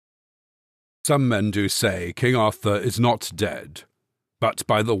Some men do say King Arthur is not dead, but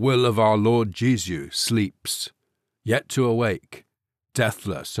by the will of our Lord Jesu sleeps, yet to awake,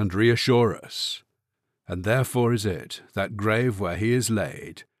 deathless and reassure us. And therefore is it that grave where he is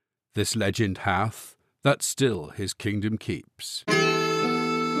laid, this legend hath, that still his kingdom keeps.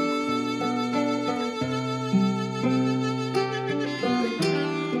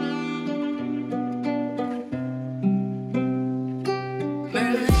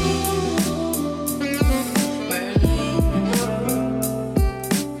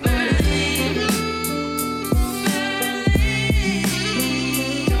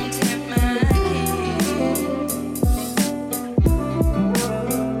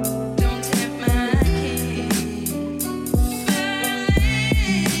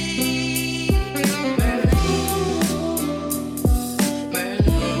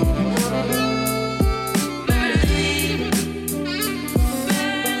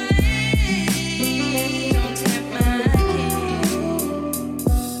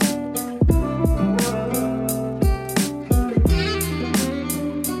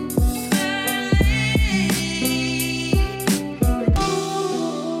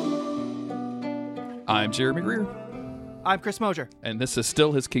 I'm Jeremy Greer. I'm Chris Mosier. And this is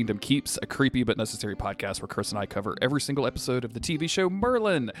Still His Kingdom Keeps, a creepy but necessary podcast where Chris and I cover every single episode of the TV show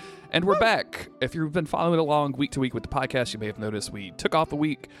Merlin. And we're back. If you've been following along week to week with the podcast, you may have noticed we took off a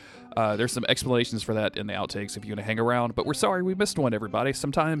week. There's some explanations for that in the outtakes if you want to hang around. But we're sorry we missed one, everybody.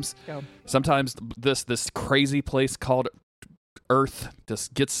 Sometimes this crazy place called Earth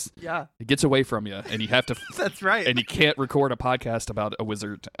just gets away from you, and you have to. That's right. And you can't record a podcast about a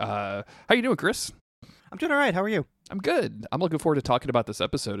wizard. How you doing, Chris? I'm doing all right. How are you? I'm good. I'm looking forward to talking about this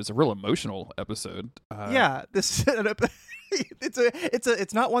episode. It's a real emotional episode. This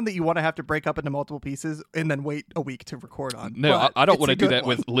it's not one that you want to have to break up into multiple pieces and then wait a week to record on. No, I don't want to do that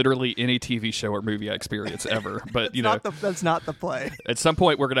with literally any TV show or movie I experience ever. But that's not the play. At some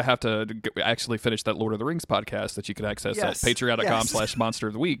point, we're going to have to actually finish that Lord of the Rings podcast that you can access at patreon.com/monster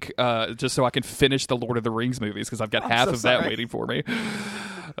of the week, just so I can finish the Lord of the Rings movies because I've got half of that waiting for me.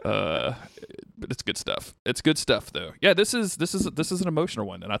 But it's good stuff. It's good stuff, though. Yeah, this is an emotional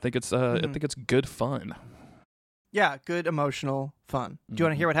one, and I think it's I think it's good fun. Yeah, good emotional fun. Do you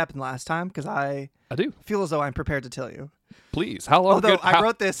want to hear what happened last time? Because I do feel as though I'm prepared to tell you. Please. How long? I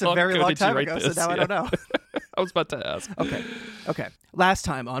wrote this a very long time ago, so now I don't know. I was about to ask. Okay. Last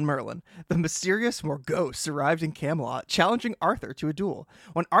time on Merlin, the mysterious Morgause arrived in Camelot, challenging Arthur to a duel.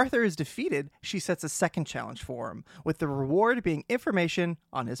 When Arthur is defeated, she sets a second challenge for him, with the reward being information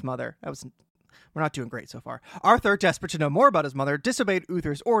on his mother. We're not doing great so far. Arthur, desperate to know more about his mother, disobeyed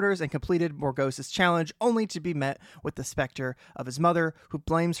Uther's orders and completed Morgause's challenge, only to be met with the specter of his mother, who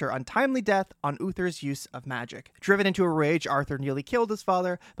blames her untimely death on Uther's use of magic. Driven into a rage, Arthur nearly killed his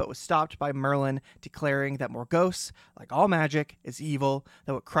father, but was stopped by Merlin, declaring that Morgause, like all magic, is evil,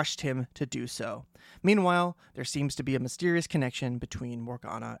 though it crushed him to do so. Meanwhile, there seems to be a mysterious connection between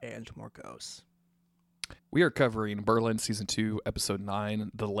Morgana and Morgause. We are covering Merlin Season 2, Episode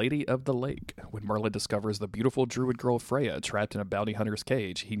 9, The Lady of the Lake. When Merlin discovers the beautiful druid girl Freya trapped in a bounty hunter's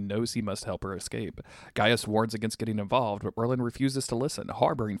cage, he knows he must help her escape. Gaius warns against getting involved, but Merlin refuses to listen,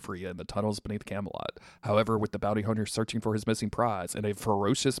 harboring Freya in the tunnels beneath Camelot. However, with the bounty hunter searching for his missing prize and a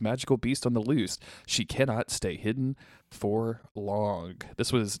ferocious magical beast on the loose, she cannot stay hidden for long.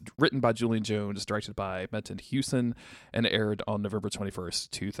 This was written by Julian Jones, directed by Metin Hewson, and aired on November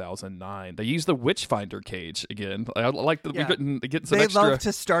 21st, 2009. They used the Witchfinder cage again. I like that we're getting some extra. They love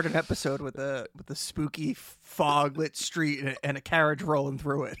to start an episode with a spooky fog lit street and a carriage rolling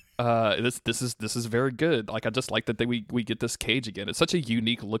through it. This is very good. Like, I just like that we get this cage again. It's such a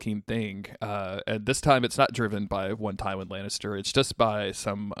unique looking thing. And this time it's not driven by one Tywin Lannister. It's just by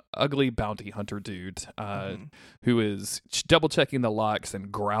some ugly bounty hunter dude who is double checking the locks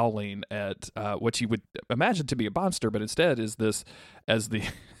and growling at what you would imagine to be a monster, but instead is this, as the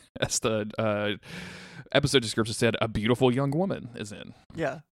episode description said, a beautiful young woman is in.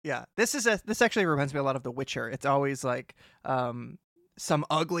 Yeah. This actually reminds me a lot of The Witcher. It's always like some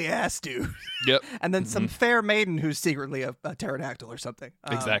ugly ass dude. Yep. And then some fair maiden who's secretly a pterodactyl or something.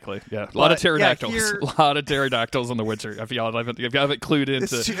 Exactly. Yeah. A lot of pterodactyls. A lot of pterodactyls on The Witcher. If y'all haven't clued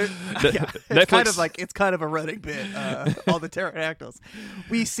into Netflix. It's kind of a running bit. All the pterodactyls.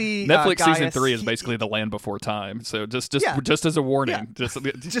 We see Netflix Gaius, season 3 is basically The Land Before Time. So just as a warning. Yeah.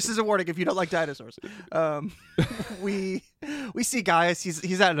 Just as a warning if you don't like dinosaurs. We see Gaius.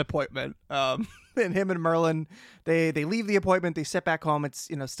 He's at an appointment. And him and Merlin, they leave the appointment. They sit back home. It's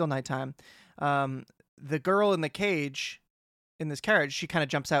still nighttime. The girl in the cage, in this carriage, she kind of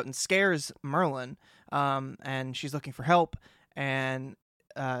jumps out and scares Merlin. And she's looking for help. And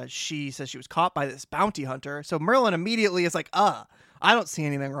she says she was caught by this bounty hunter. So Merlin immediately is like, I don't see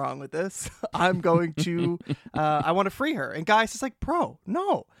anything wrong with this. I'm going to, I want to free her. And Gaius is like, bro,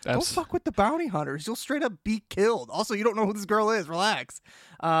 no, don't fuck with the bounty hunters. You'll straight up be killed. Also, you don't know who this girl is. Relax.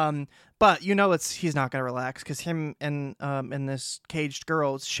 But he's not going to relax because him and this caged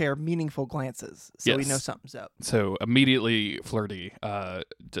girl share meaningful glances. So we know something's up. So immediately flirty,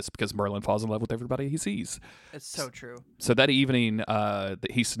 just because Merlin falls in love with everybody he sees. It's so true. So that evening,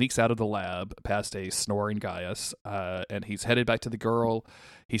 he sneaks out of the lab past a snoring Gaius, and he's headed back to the girl.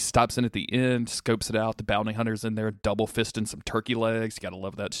 He stops in at the end, scopes it out. The bounty hunter's in there, double fisting some turkey legs. You gotta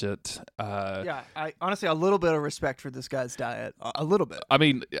love that shit. I honestly, a little bit of respect for this guy's diet. A little bit. I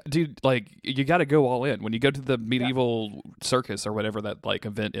mean, dude, like, you gotta go all in. When you go to the medieval circus or whatever that like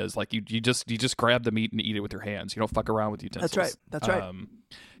event is, like you just grab the meat and eat it with your hands. You don't fuck around with utensils. That's right.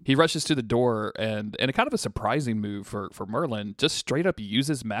 He rushes to the door, and a kind of a surprising move for Merlin, just straight up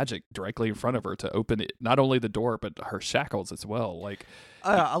uses magic directly in front of her to open it, not only the door, but her shackles as well. Like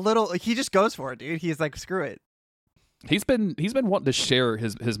he just goes for it, dude. He's like, screw it. He's been wanting to share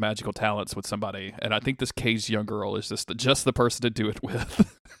his magical talents with somebody, and I think this caged young girl is just the person to do it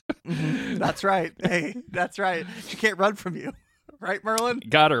with. That's right. Hey, that's right. She can't run from you, right, Merlin?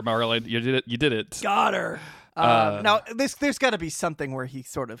 Got her, Merlin. You did it. You did it. Got her. Now, there's got to be something where he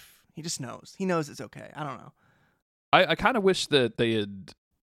just knows. He knows it's okay. I don't know. I kind of wish that they had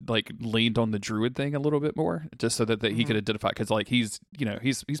like leaned on the druid thing a little bit more, just so that he could identify, because like he's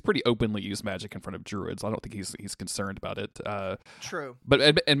pretty openly used magic in front of druids. I don't think he's concerned about it. True.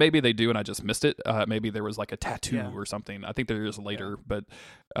 But and maybe they do, and I just missed it. Maybe there was like a tattoo or something. I think there is later, but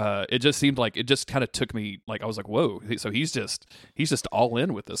it just seemed like it just kind of took me, like I was like, whoa. So he's just all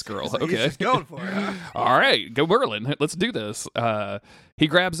in with this girl. Okay, he's just going for it. Huh? All right, go Merlin. Let's do this. He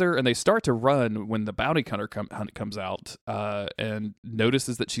grabs her, and they start to run when the bounty hunter comes out and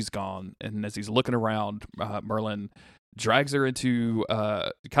notices that she's gone. And as he's looking around, Merlin drags her into,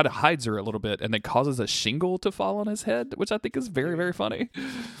 kind of hides her a little bit, and then causes a shingle to fall on his head, which I think is very, very funny.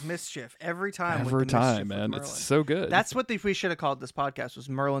 Mischief every time. Every time, man. It's so good. That's what we should have called this podcast, was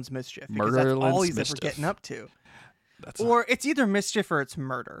Merlin's Mischief, because Merlin's that's all he's Mischief. ever getting up to. Or it's either mischief or it's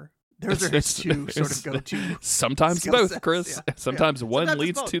murder. Those are his two sort of go-to. Sometimes both, sets. Chris. Yeah. Sometimes one Sometimes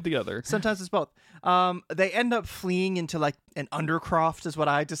leads to the other. Sometimes it's both. They end up fleeing into like an undercroft, is what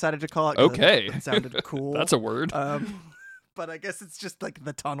I decided to call it. Okay. It sounded cool. That's a word. But I guess it's just like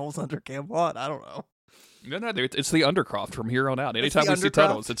the tunnels under Camelot. I don't know. No, it's the Undercroft from here on out. Anytime we see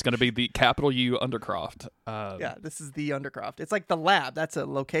tunnels, it's going to be the capital U Undercroft. Yeah, this is the Undercroft. It's like the lab. That's a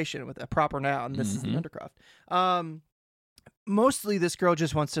location with a proper noun. This is the Undercroft. Mostly this girl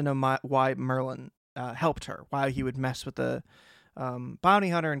just wants to know why Merlin helped her, why he would mess with the bounty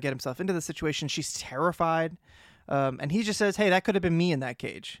hunter and get himself into the situation. She's terrified. And he just says, hey, that could have been me in that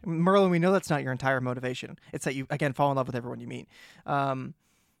cage. Merlin, we know that's not your entire motivation. It's that you, again, fall in love with everyone you meet.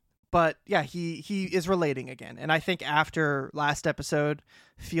 But yeah, he is relating again. And I think after last episode,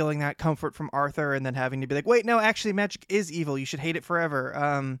 feeling that comfort from Arthur and then having to be like, wait, no, actually magic is evil. You should hate it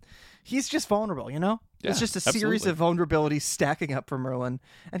forever. He's just vulnerable, you know? Yeah, it's just a series of vulnerabilities stacking up for Merlin,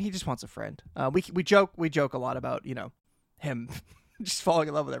 and he just wants a friend. We joke a lot about, him just falling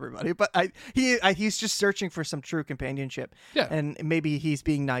in love with everybody, but he's just searching for some true companionship. Yeah. And maybe he's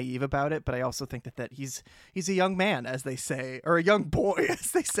being naive about it, but I also think that he's a young man, as they say, or a young boy,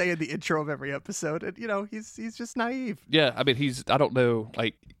 as they say in the intro of every episode. And he's just naive. Yeah, I mean, I don't know,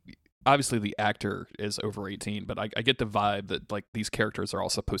 like, obviously the actor is over 18, but I get the vibe that like these characters are all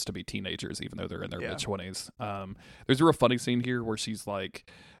supposed to be teenagers, even though they're in their mid-20s. There's a real funny scene here where she's like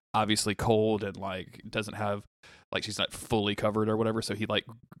obviously cold and like doesn't have, like, she's not fully covered or whatever, so he like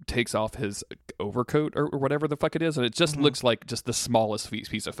takes off his overcoat or whatever the fuck it is, and it just looks like just the smallest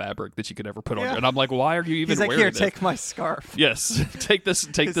piece of fabric that you could ever put on. And I'm like, why are you even wearing wearing it? He's like, here, take my scarf. Yes, take this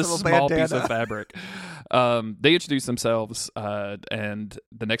small bandana. piece of fabric. They introduce themselves, and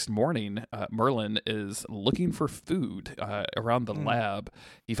the next morning, Merlin is looking for food around the lab.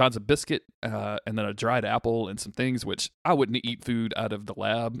 He finds a biscuit and then a dried apple and some things, which I wouldn't eat food out of the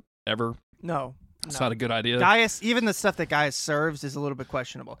lab ever. No. It's not a good idea. Gaius, even the stuff that Gaius serves is a little bit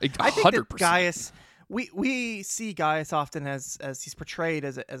questionable. 100%. I think that Gaius, we see Gaius often as he's portrayed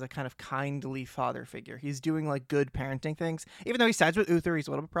as a kind of kindly father figure. He's doing like good parenting things. Even though he sides with Uther, he's a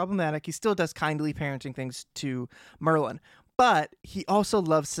little bit problematic. He still does kindly parenting things to Merlin. But he also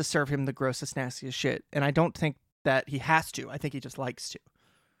loves to serve him the grossest, nastiest shit. And I don't think that he has to. I think he just likes to.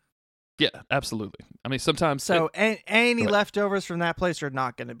 Yeah, absolutely. I mean, sometimes. So any leftovers from that place are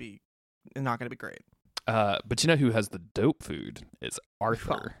not going to be great. But you know who has the dope food? It's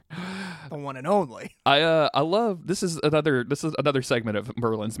Arthur. the one and only. I love this is another segment of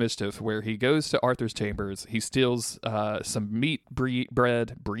Merlin's mischief where he goes to Arthur's chambers. He steals some meat breed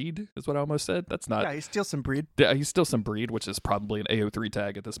is what I almost said. That's not. Yeah, he steals some breed. Yeah, he steals some breed, which is probably an AO3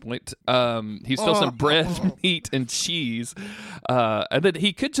 tag at this point. He steals some bread, meat, and cheese, and then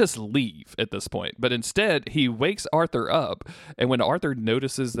he could just leave at this point. But instead, he wakes Arthur up, and when Arthur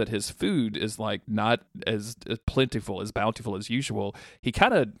notices that his food is like not as plentiful, as bountiful as usual, he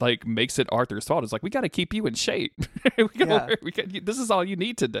kind of like makes it Arthur's fault. It's like, we got to keep you in shape. This is all you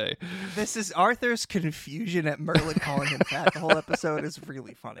need today. This is Arthur's confusion at Merlin calling him fat. The whole episode is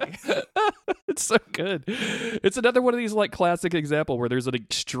really funny. It's so good. It's another one of these like classic example where there's an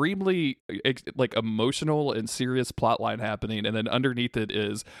extremely like emotional and serious plot line happening, and then underneath it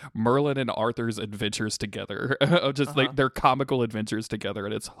is Merlin and Arthur's adventures together. Just like their comical adventures together,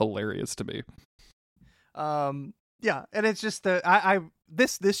 and it's hilarious to me. Yeah, and it's just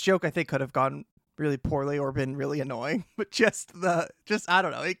this joke I think could have gone really poorly or been really annoying, but just I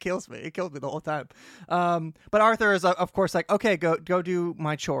don't know, it kills me the whole time. But Arthur is of course like, okay, go do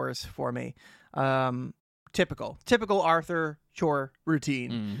my chores for me. Typical Arthur chore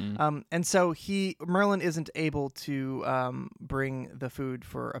routine. And so Merlin isn't able to bring the food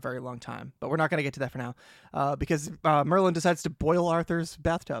for a very long time, but we're not going to get to that for now, because Merlin decides to boil Arthur's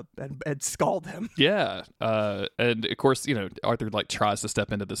bathtub and scald him. Yeah, and of course, Arthur like tries to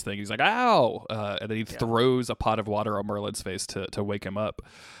step into this thing. He's like, "Ow!" And then he throws a pot of water on Merlin's face to wake him up.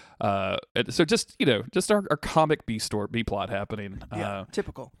 And so just our comic B plot happening.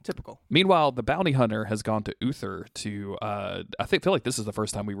 Typical. Meanwhile, the bounty hunter has gone to Uther to I feel like this is the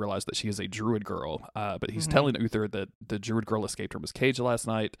first time we realize that she is a druid girl. But he's telling Uther that the druid girl escaped from his cage last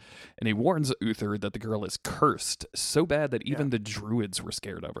night, and he warns Uther that the girl is cursed so bad that even the druids were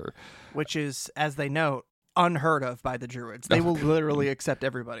scared of her. Which is, as they note, unheard of by the druids. They will literally accept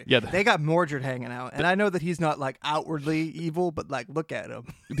everybody. Yeah, they got Mordred hanging out, and I know that he's not like outwardly evil, but like, look at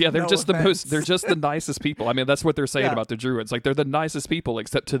him. Yeah, they're just they're just the nicest people. I mean, that's what they're saying about the druids. Like, they're the nicest people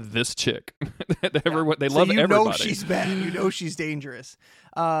except to this chick. Everyone, they love everybody. You know she's bad. You know she's dangerous.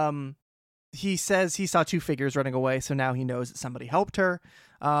 He says he saw two figures running away, so now he knows that somebody helped her.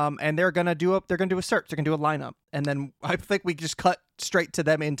 And they're gonna do a search. They're gonna do a lineup, and then I think we just cut straight to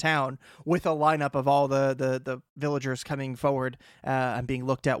them in town with a lineup of all the villagers coming forward and being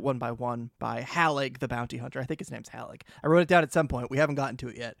looked at one by one by Hallig, the bounty hunter. I think his name's Hallig. I wrote it down at some point. We haven't gotten to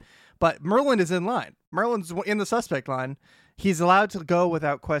it yet, but Merlin is in line. Merlin's in the suspect line. He's allowed to go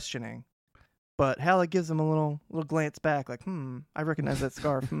without questioning. But Hallig gives him a little glance back, like, I recognize that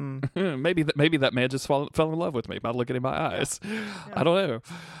scarf. Maybe that man just fell in love with me by looking in my eyes. Yeah. I don't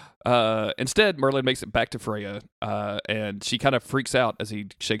know. Instead, Merlin makes it back to Freya, and she kind of freaks out as he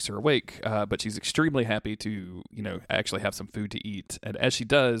shakes her awake, but she's extremely happy to, actually have some food to eat. And as she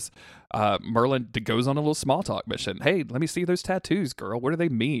does, Merlin goes on a little small talk mission. Hey, let me see those tattoos, girl. What do they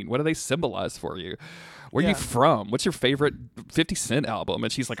mean? What do they symbolize for you? Where are you from? What's your favorite 50 Cent album?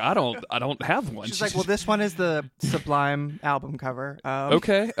 And she's like, I don't have one. She's like, well, this one is the Sublime album cover.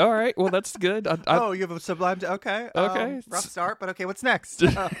 Okay, all right. Well, that's good. You have a Sublime. Okay. Rough start, but okay. What's next?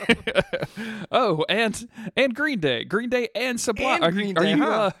 Oh, and Green Day and Sublime. And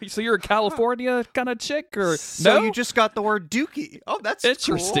are you? So you're a California kind of chick, or so no? You just got the word Dookie. Oh, that's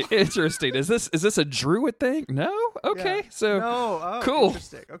interesting. Cool. Interesting. Is this a druid thing? No. Okay. Yeah. So no. Cool.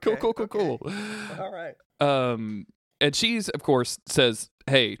 Interesting. Okay. Cool. All right. And she's, of course, says,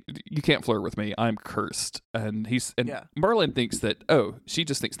 hey, you can't flirt with me. I'm cursed. And Merlin thinks that, she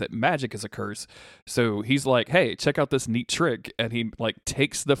just thinks that magic is a curse. So he's like, hey, check out this neat trick. And he like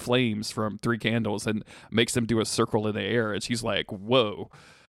takes the flames from 3 candles and makes them do a circle in the air. And she's like, whoa.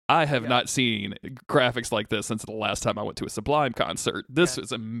 I have not seen graphics like this since the last time I went to a Sublime concert. This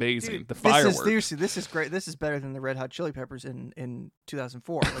is amazing. Dude, the fireworks. Seriously, this is great. This is better than the Red Hot Chili Peppers in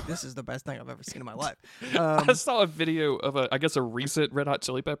 2004. Like, this is the best thing I've ever seen in my life. I saw a video of a recent Red Hot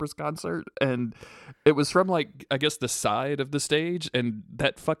Chili Peppers concert, and it was from the side of the stage, and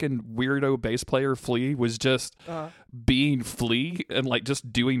that fucking weirdo bass player Flea was just being Flea and like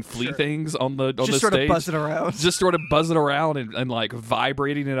just doing Flea things on the stage, sort of buzzing around, just sort of buzzing around and like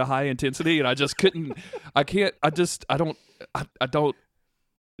vibrating at a high intensity, and I just couldn't. I don't.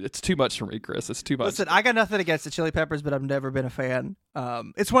 It's too much for me, Chris. It's too much. Listen, I got nothing against the Chili Peppers, but I've never been a fan.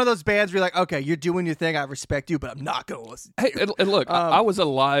 It's one of those bands where you're like, okay, you're doing your thing. I respect you, but I'm not going to listen. Hey, and look, I was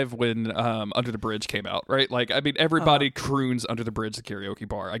alive when Under the Bridge came out, right? Like, I mean, everybody croons Under the Bridge, the karaoke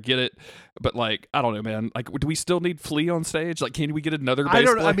bar. I get it, but like, I don't know, man. Like, do we still need Flea on stage? Like, can we get another bass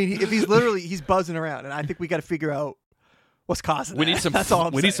player? I mean, if he's buzzing around, and I think we got to figure out what's causing we that. Need some. That's all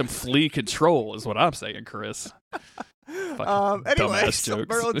I'm saying. Need some Flea control, is what I'm saying, Chris. Anyway, dumbass so jokes.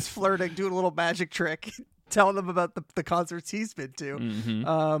 Merlin's flirting, doing a little magic trick, telling them about the concerts he's been to.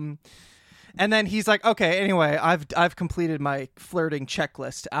 Mm-hmm. And then he's like, okay, anyway, I've completed my flirting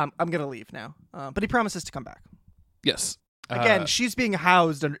checklist. I'm gonna leave now. But he promises to come back. Yes. Again, she's being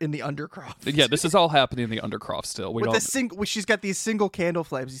housed in the Undercroft. Yeah, this is all happening in the Undercroft still. She's got these single candle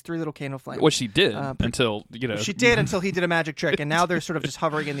flames, these 3 little candle flames. Well, she did until, She did until he did a magic trick, and now they're sort of just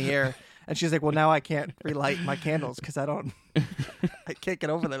hovering in the air. And she's like, well, now I can't relight my candles because I can't get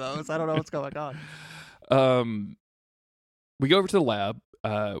over those. I don't know what's going on. We go over to the lab.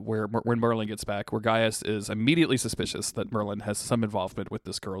 When Merlin gets back, where Gaius is immediately suspicious that Merlin has some involvement with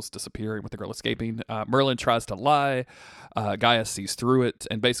this girl's disappearing, with the girl escaping. Merlin tries to lie. Gaius sees through it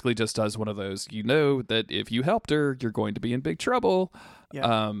and basically just does one of those, that if you helped her, you're going to be in big trouble.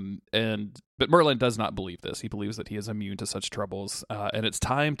 Yeah. But Merlin does not believe this. He believes that he is immune to such troubles, and it's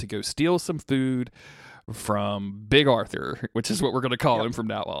time to go steal some food from Big Arthur, which is what we're going to call him from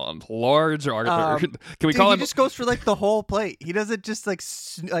now on. Large Arthur. Can we call him? He just goes for the whole plate. He doesn't just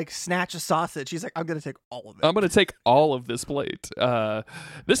snatch a sausage. He's like, I'm going to take all of it. I'm going to take all of this plate.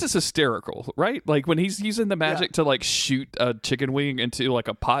 This is hysterical, right? Like when he's using the magic to shoot a chicken wing into a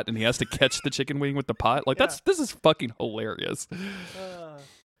pot, and he has to catch the chicken wing with the pot. This is fucking hilarious.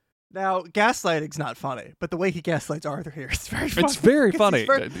 Now, gaslighting's not funny, but the way he gaslights Arthur here is very funny. It's very funny.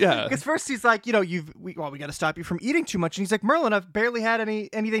 Yeah. Because first he's like, we got to stop you from eating too much. And he's like, Merlin, I've barely had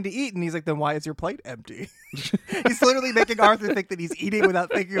anything to eat. And he's like, then why is your plate empty? He's literally making Arthur think that he's eating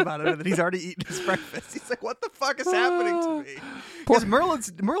without thinking about it, and that he's already eaten his breakfast. He's like, what the fuck is happening to me? Because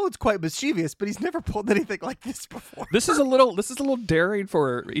Merlin's quite mischievous, but he's never pulled anything like this before. This is a little daring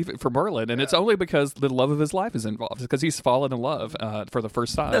for Merlin, and it's only because the love of his life is involved. It's because he's fallen in love for the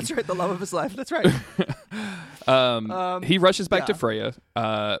first time. That's right. The love of his life. That's right. He rushes back to Freya,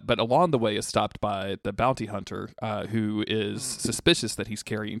 but along the way is stopped by the bounty hunter, who is suspicious that he's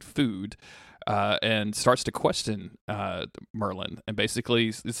carrying food, and starts to question Merlin, and basically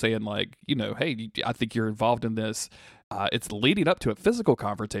is saying hey, I think you're involved in this. It's leading up to a physical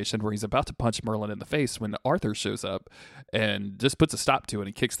confrontation where he's about to punch Merlin in the face when Arthur shows up and just puts a stop to it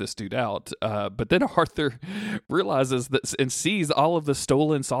and kicks this dude out. But then Arthur realizes that and sees all of the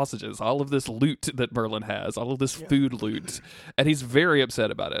stolen sausages, all of this loot that Merlin has, all of this food loot, and he's very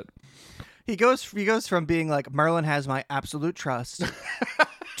upset about it. He goes from being like, Merlin has my absolute trust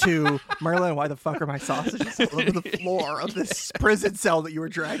to, Merlin, why the fuck are my sausages all over the floor of this prison cell that you were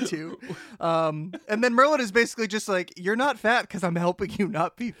dragged to? And then Merlin is basically just like, you're not fat because I'm helping you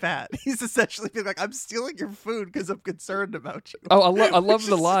not be fat. He's essentially being like, I'm stealing your food because I'm concerned about you. Oh, I love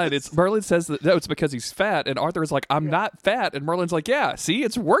the line. It's Merlin says that it's because he's fat, and Arthur is like, I'm not fat, and Merlin's like, yeah, see,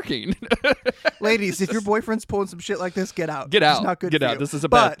 it's working. Ladies, if your boyfriend's pulling some shit like this, get out. Get out. It's not good get for out. you. This is a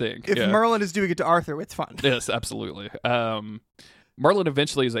but bad thing. If Merlin is doing it to Arthur, it's fun. Yes, absolutely. Merlin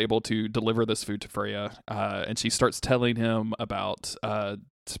eventually is able to deliver this food to Freya, and she starts telling him about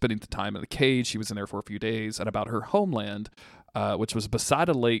spending the time in the cage. She was in there for a few days, and about her homeland, which was beside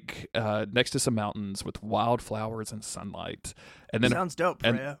a lake next to some mountains with wildflowers and sunlight. And then sounds dope,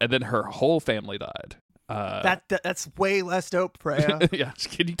 Freya. And then her whole family died. That's way less dope, Freya. Yeah,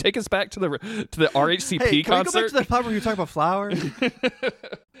 can you take us back to the RHCP hey, can concert? We go back to that part where you talk about flowers?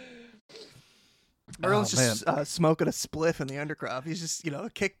 Merlin's just smoking a spliff in the Undercroft. He's just,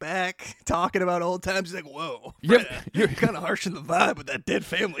 kick back, talking about old times. He's like, whoa, you're kind of harsh in the vibe with that dead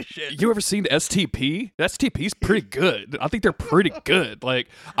family shit. You ever seen STP? STP's pretty good. I think they're pretty good.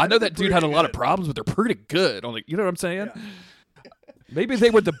 I know that dude had a lot of problems, but they're pretty good. You know what I'm saying? Yeah. Maybe they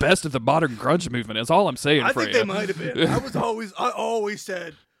were the best of the modern grunge movement. That's all I'm saying. I think they might have been. I always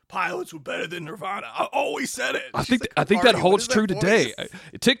said pilots were better than Nirvana. I always said it. I think that holds true today.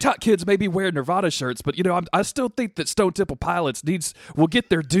 TikTok kids may be wearing Nirvana shirts, but I still think that Stone Temple Pilots will get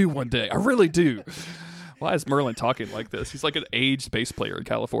their due one day. I really do. Why is Merlin talking like this? He's like an aged bass player in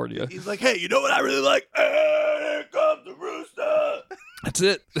California. He's like, hey, you know what I really like? Here comes the rooster. That's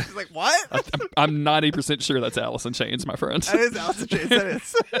it. He's like, what? I'm 90% sure that's Alice in Chains, my friend. That is Alice in Chains. That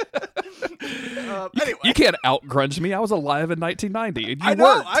is. Anyway. You can't out-grunge me. I was alive in 1990, and you I know.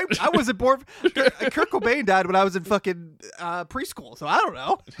 weren't. I wasn't born. Kurt Cobain died when I was in fucking preschool, so I don't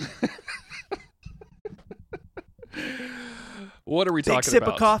know. What are we talking about? Big sip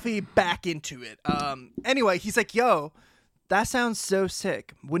of coffee, back into it. Anyway, he's like, yo, that sounds so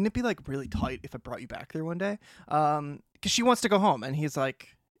sick. Wouldn't it be really tight if I brought you back there one day? Because she wants to go home, and he's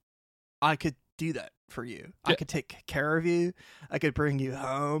like, I could do that for you. Yeah. I could take care of you. I could bring you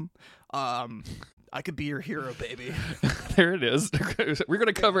home. I could be your hero, baby. There it is. We're going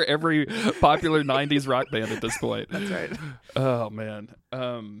to cover every popular 90s rock band at this point. That's right. Oh, man.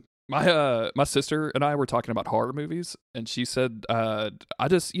 My sister and I were talking about horror movies, and she said, I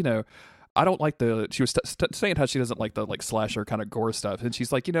just, I don't like she was saying how she doesn't like the like slasher kind of gore stuff. And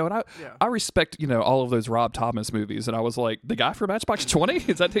she's like, and I respect, all of those Rob Thomas movies. And I was like, the guy from Matchbox 20?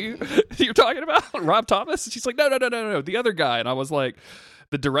 Is that who you're talking about? Rob Thomas? And she's like, no, the other guy. And I was like,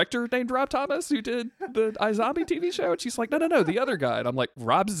 the director named Rob Thomas who did the iZombie TV show? And she's like, no, the other guy. And I'm like,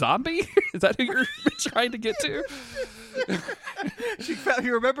 Rob Zombie? Is that who you're trying to get to?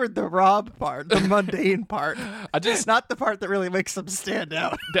 You remembered the Rob part, the mundane part. Not the part that really makes them stand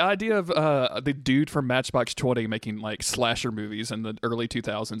out. The idea of the dude from Matchbox 20 making like slasher movies in the early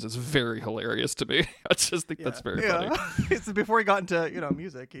 2000s is very hilarious to me. I just think that's very funny. It's before he got into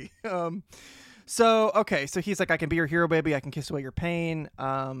music. So he's like, I can be your hero, baby. I can kiss away your pain.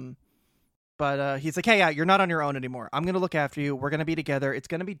 But he's like, hey, you're not on your own anymore. I'm going to look after you. We're going to be together. It's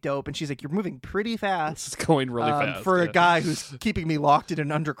going to be dope. And she's like, you're moving pretty fast. It's going really fast. For a guy who's keeping me locked in an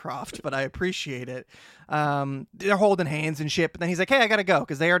undercroft, but I appreciate it. They're holding hands and shit. But then he's like, hey, I got to go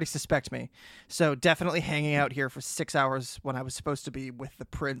because they already suspect me. So definitely hanging out here for 6 hours when I was supposed to be with the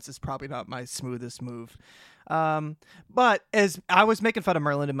prince is probably not my smoothest move. But as I was making fun of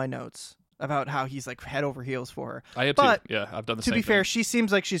Merlin in my notes about how he's like head over heels for her. I have too. Yeah, I've done the same thing. To be fair, thing. she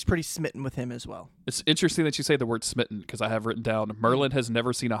seems like she's pretty smitten with him as well. It's interesting that you say the word smitten because I have written down Merlin has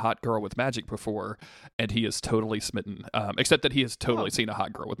never seen a hot girl with magic before, and he is totally smitten. Except that he has totally seen a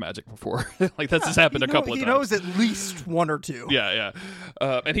hot girl with magic before. Like that's just happened a couple of times. He knows at least one or two. Yeah.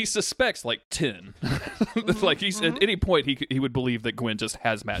 And he suspects like 10. Like he's at any point he would believe that Gwen just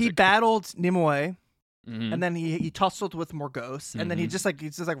has magic. He battled Nimue. Mm-hmm. And then he tussled with Morgause, and then he's just like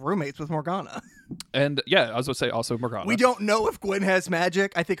roommates with Morgana. And yeah, I was gonna say also Morgana. We don't know if Gwen has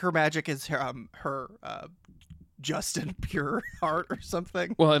magic. I think her magic is her just and pure heart or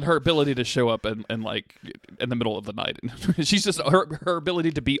something. Well, and her ability to show up and like in the middle of the night. She's just her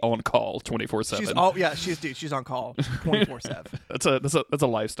ability to be on call 24/7. She's on call 24/7. That's a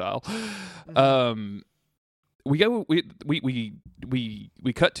lifestyle. We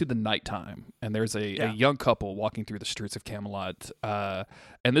cut to the nighttime, and there's a young couple walking through the streets of Camelot, and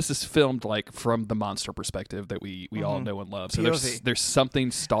this is filmed like from the monster perspective that we all know and love. So there's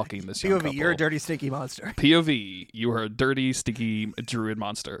something stalking this young couple. POV, you're a dirty, stinky monster. POV, you are a dirty, stinky druid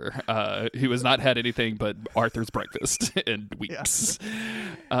monster who has not had anything but Arthur's breakfast in weeks.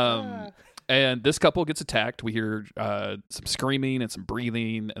 And this couple gets attacked. We hear some screaming and some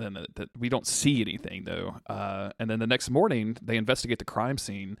breathing, and then we don't see anything, though. And then the next morning, they investigate the crime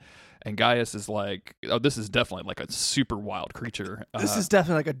scene, and Gaius is like, oh, this is definitely like a super wild creature. This is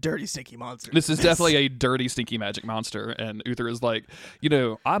definitely like a dirty, stinky monster. This is definitely a dirty, stinky magic monster. And Uther is like,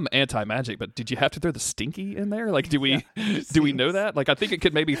 I'm anti-magic, but did you have to throw the stinky in there? Like, do we know that? Like, I think it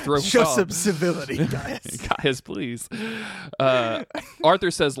could maybe throw Show some civility, Gaius. Gaius, please. Arthur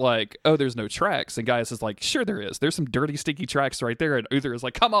says like, oh, there's no tracks. And Gaius is like, sure there is. There's some dirty, stinky tracks right there. And Uther is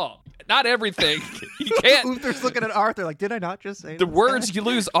like, come on, not everything. You can't. Uther's looking at Arthur like, did I not just say the words you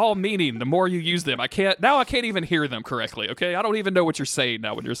lose all meaning the more you use them. I can't even hear them correctly. Okay, I don't even know what you're saying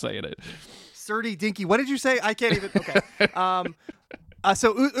now when you're saying it. Surdy dinky. What did you say? I can't even. Okay.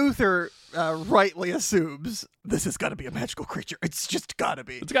 So Uther rightly assumes this has got to be a magical creature. It's just got to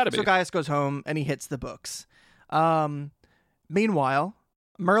be. It's got to be. So Gaius goes home and he hits the books. Meanwhile,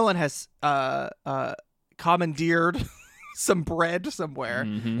 Merlin has commandeered some bread somewhere,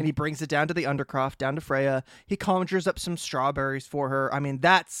 and he brings it down to the Undercroft, down to Freya. He conjures up some strawberries for her. I mean,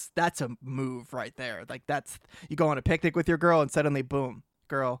 that's a move right there. Like you go on a picnic with your girl, and suddenly, boom,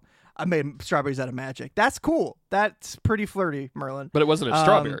 girl, I made strawberries out of magic. That's cool. That's pretty flirty, Merlin. But it wasn't a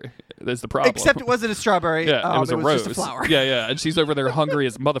strawberry. That's the problem. Except it wasn't a strawberry. Yeah, it was a rose. Just a flower. Yeah. And she's over there hungry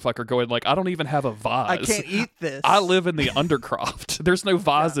as motherfucker going like, I don't even have a vase. I can't eat this. I live in the Undercroft. There's no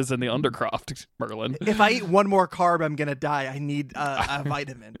vases in the Undercroft, Merlin. If I eat one more carb, I'm going to die. I need a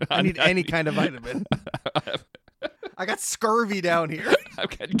vitamin. I need any kind of vitamin. I got scurvy down here.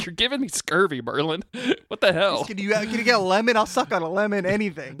 Okay, you're giving me scurvy, Merlin. What the hell? Can you get a lemon? I'll suck on a lemon,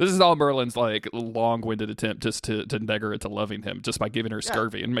 anything. This is all Merlin's like long-winded attempt just to neg her into loving him just by giving her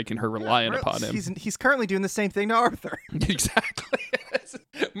scurvy and making her reliant upon him. He's currently doing the same thing to Arthur. Exactly.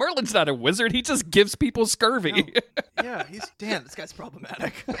 Merlin's not a wizard. He just gives people scurvy. No. Yeah, damn, this guy's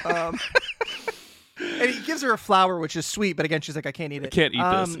problematic. And he gives her a flower, which is sweet, but again, she's like, I can't eat it. I can't eat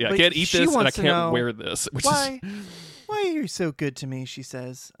this. Yeah, I can't eat this, and I can't wear this. Why are you so good to me, she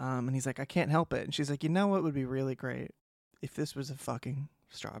says. And he's like, I can't help it. And she's like, you know what would be really great? If this was a fucking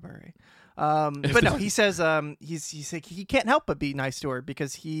strawberry. But no, he says he's like, he can't help but be nice to her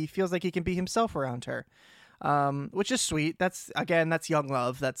because he feels like he can be himself around her. which is sweet. That's young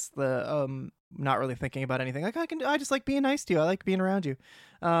love. That's the not really thinking about anything. Like I just like being nice to you. I like being around you.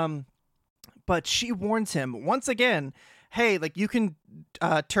 But she warns him once again, hey, like you can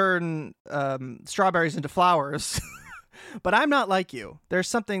turn strawberries into flowers. But I'm not like you. There's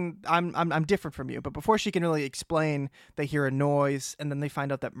something I'm different from you. But before she can really explain, they hear a noise, and then they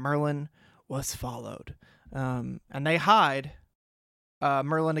find out that Merlin was followed. And they hide.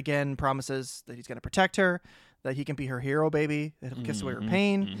 Merlin again promises that he's going to protect her, that he can be her hero baby, that he'll kiss away her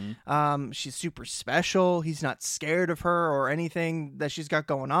pain. She's super special. He's not scared of her or anything that she's got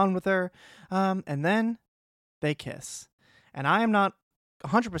going on with her. And then they kiss. And I am not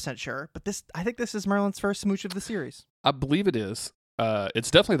 100% sure, but I think this is Merlin's first smooch of the series. I believe it is. It's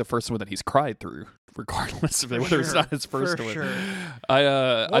definitely the first one that he's cried through, regardless of whether it's not his first one. Sure.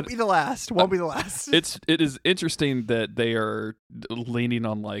 Won't be the last. Won't be the last. It is interesting that they are leaning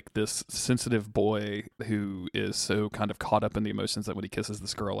on like this sensitive boy who is so kind of caught up in the emotions that when he kisses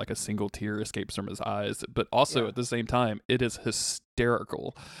this girl, like a single tear escapes from his eyes. But also at the same time, it is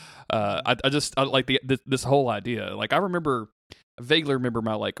hysterical. I like this whole idea. Like I vaguely remember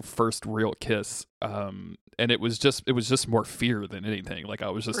my like first real kiss, and it was just more fear than anything. Like I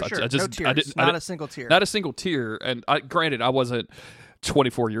was just, sure. I just, No tears. Not a single tear. Not a single tear. And granted, I wasn't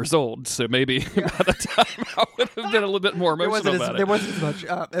 24 years old, so maybe by the time I would have been a little bit more emotional about it. There wasn't as much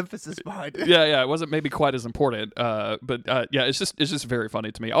emphasis behind it. Yeah, it wasn't maybe quite as important. But it's just very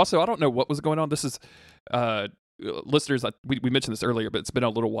funny to me. Also, I don't know what was going on. This is. Listeners, we mentioned this earlier, but it's been a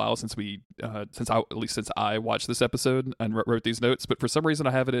little while since I watched this episode and wrote these notes. But for some reason,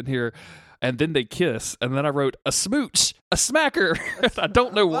 I have it in here, and then they kiss, and then I wrote a smooch, a smacker. I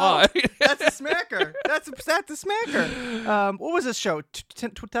don't know why. That's a smacker. That's a smacker. What was this show?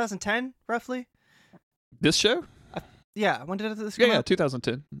 2010, roughly. This show? Yeah. When did this come out? Yeah,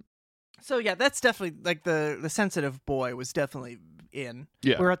 2010. So yeah, that's definitely like the sensitive boy was definitely in.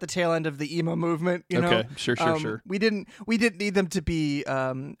 Yeah. We're at the tail end of the emo movement, you know. Okay, sure. We didn't need them to be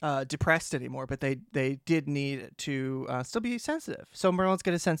depressed anymore, but they did need to still be sensitive. So Merlin's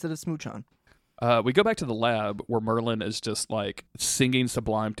got a sensitive smooch on. We go back to the lab where Merlin is just like singing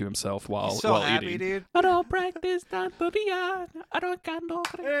Sublime to himself while so while happy, eating. Dude. I don't practice that, but I don't got no.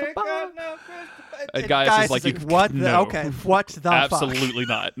 And Gaius is like, what? No. Okay, what the fuck? Absolutely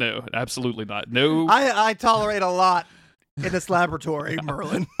not. No, absolutely not. No. I tolerate a lot in this laboratory,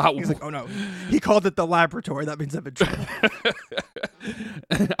 Merlin. He's like, oh no, he called it the laboratory. That means I'm in trouble.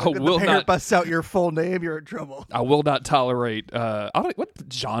 I will the not busts out your full name. You're in trouble. I will not tolerate. What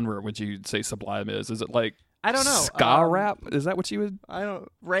genre would you say Sublime is? Is it like I don't know ska rap? Is that what you would? I don't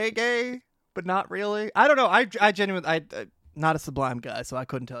reggae, but not really. I don't know. I genuinely not a Sublime guy, so I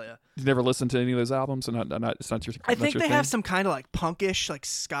couldn't tell you. You never listened to any of those albums, and it's not your. I think they thing? have some kind of like punkish, like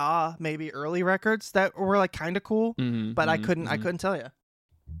ska, maybe early records that were like kind of cool, but I couldn't tell you.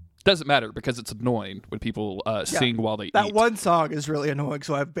 Doesn't matter because it's annoying when people sing while they eat. That one song is really annoying,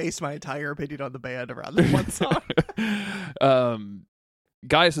 so I've based my entire opinion on the band around that one song.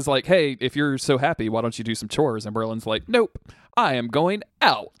 Gaius is like, hey, if you're so happy, why don't you do some chores? And Merlin's like, nope, I am going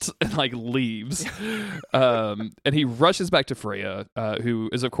out, and like leaves. And he rushes back to Freya, who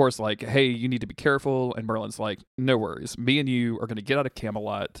is of course like, hey, you need to be careful. And Merlin's like, no worries, me and you are going to get out of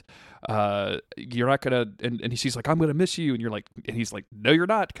Camelot. You're not gonna, and she's like, I'm gonna miss you, and you're like, and he's like, no, you're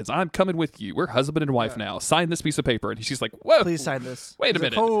not, because I'm coming with you. We're husband and wife now. Sign this piece of paper. And she's like, whoa, please sign this. Wait a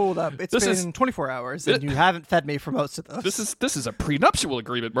minute, hold up. It's been 24 hours, and you haven't fed me for most of those. This is a prenuptial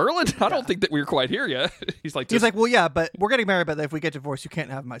agreement, Merlin. I don't think that we're quite here yet. He's like, well, yeah, but we're getting married. But if we get divorced, you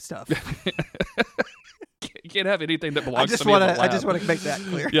can't have my stuff. You can't have anything that belongs to me. I just want to make that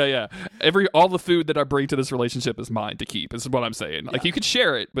clear. Yeah. All the food that I bring to this relationship is mine to keep. Is what I'm saying. Like you can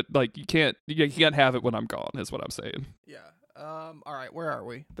share it, but like you can't have it when I'm gone. Is what I'm saying. Yeah. All right. Where are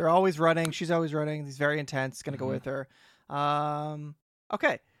we? They're always running. She's always running. He's very intense. Gonna go with her.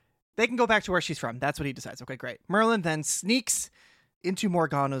 Okay. They can go back to where she's from. That's what he decides. Okay, great. Merlin then sneaks into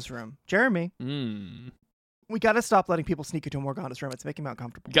Morgana's room. Jeremy. We got to stop letting people sneak into Morgana's room. It's making me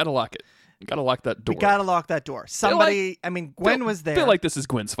uncomfortable. You got to lock it. You got to lock that door. We got to lock that door. Somebody, Gwen was there. I feel like this is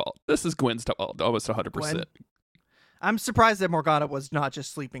Gwen's fault. This is Gwen's fault, almost 100%. I'm surprised that Morgana was not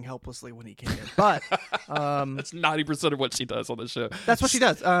just sleeping helplessly when he came in. But that's 90% of what she does on the show. That's what she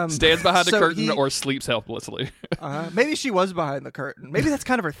does. Stands behind the curtain or sleeps helplessly. Maybe she was behind the curtain. Maybe that's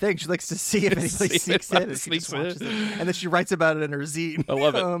kind of her thing. She likes to see if anybody sneaks in. And then she writes about it in her zine. I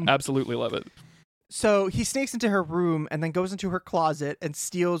love it. Absolutely love it. So he sneaks into her room and then goes into her closet and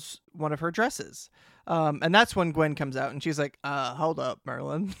steals one of her dresses. And that's when Gwen comes out and she's like, hold up,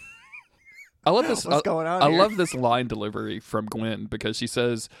 Merlin. I love this. What's going on I here? love this line delivery from Gwen because she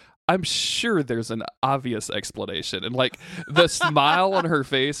says, I'm sure there's an obvious explanation. And like the smile on her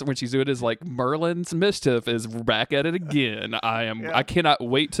face when she's doing it is like, Merlin's mischief is back at it again. I cannot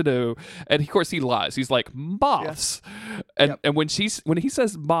wait to know. And of course he lies. He's like, moths. Yeah. And when he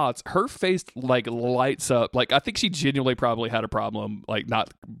says moths, her face like lights up. Like I think she genuinely probably had a problem like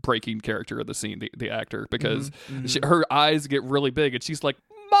not breaking character of the scene, the actor, because her eyes get really big and she's like,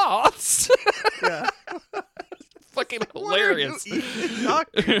 moths. Yeah. Fucking hilarious. What are you even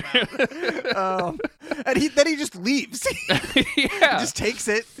talking about? And then he just leaves. He just takes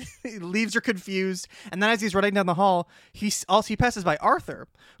it. He leaves her confused. And then as he's running down the hall, he passes by Arthur,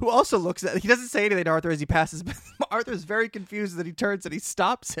 who also looks at. He doesn't say anything to Arthur as he passes, but Arthur's very confused. That he turns and he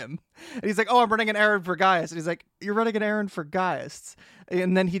stops him, and he's like, "Oh, I'm running an errand for Gaius." And he's like, "You're running an errand for Gaius?"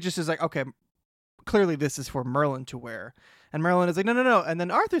 And then he just is like, "Okay, clearly this is for Merlin to wear." And Merlin is like, no. And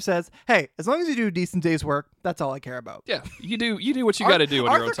then Arthur says, hey, as long as you do a decent day's work, that's all I care about. Yeah, you do what you got to do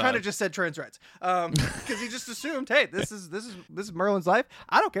on your own time. Arthur kind of just said trans rights because he just assumed, hey, this is Merlin's life.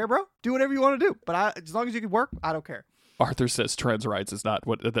 I don't care, bro. Do whatever you want to do. But as long as you can work, I don't care. Arthur says trans rights is not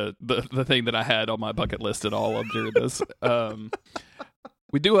what the thing that I had on my bucket list at all during this.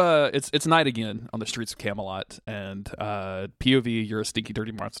 We do it's night again on the streets of Camelot, and POV, you're a stinky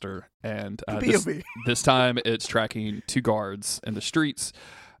dirty monster, and this time it's tracking two guards in the streets.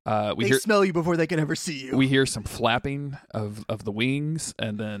 They smell you before they can ever see you. We hear some flapping of the wings,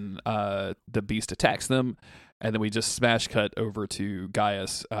 and then the beast attacks them. And then we just smash cut over to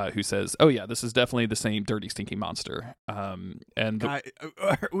Gaius, who says, "Oh yeah, this is definitely the same dirty, stinky monster."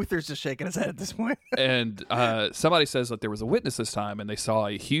 Uther's just shaking his head at this point. And somebody says that there was a witness this time, and they saw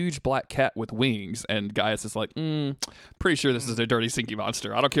a huge black cat with wings. And Gaius is like, "Pretty sure this is a dirty, stinky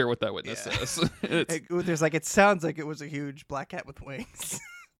monster. I don't care what that witness says." Uther's like, "It sounds like it was a huge black cat with wings."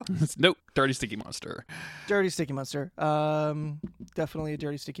 Nope, dirty sticky monster. Dirty sticky monster. Definitely a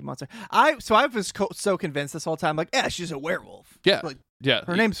dirty sticky monster. I was so convinced this whole time, like, yeah, she's a werewolf. Yeah, like, yeah.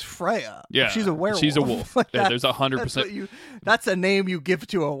 Her name's Freya. Yeah, she's a werewolf. She's a wolf. Like yeah, there's 100%. That's a name you give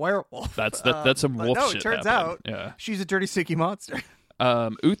to a werewolf. That's some wolf no, shit. It turns out, she's a dirty sticky monster.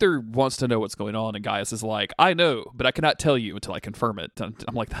 Uther wants to know what's going on, and Gaius is like, I know, but I cannot tell you until I confirm it. I'm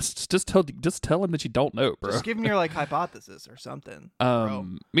like, that's just tell him that you don't know, bro. Just give him your like hypothesis or something.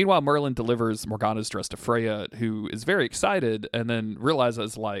 Meanwhile, Merlin delivers Morgana's dress to Freya, who is very excited, and then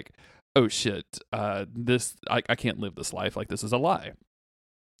realizes like, oh shit, I can't live this life. Like, this is a lie.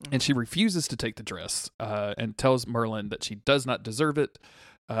 And she refuses to take the dress, and tells Merlin that she does not deserve it,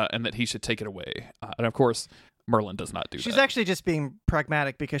 and that he should take it away. And of course, Merlin does not do that. She's actually just being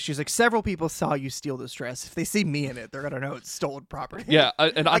pragmatic because she's like, several people saw you steal this dress. If they see me in it, they're gonna know it's stolen property. Yeah,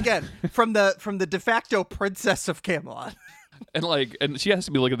 again, from the de facto princess of Camelot. And she has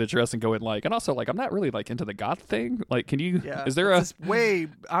to be looking at the dress and going like, and also like, I'm not really like into the goth thing. Like, can you? Yeah, is there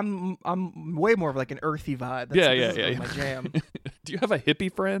I'm way more of like an earthy vibe. That's my jam. Do you have a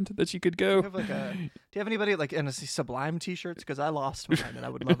hippie friend that you could go? Do you have anybody like in a Sublime t-shirts? Because I lost mine and I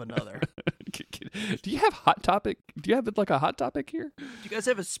would love another. Do you have Hot Topic? Do you have like a Hot Topic here? Do you guys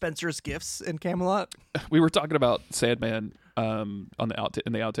have a Spencer's Gifts in Camelot? We were talking about Sandman in the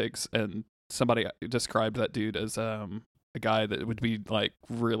outtakes, and somebody described that dude as a guy that would be like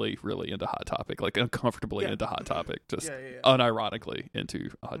really, really into Hot Topic, like uncomfortably into Hot Topic, just unironically into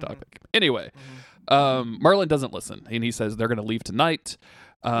Hot Topic. Anyway, Merlin doesn't listen, and he says they're going to leave tonight.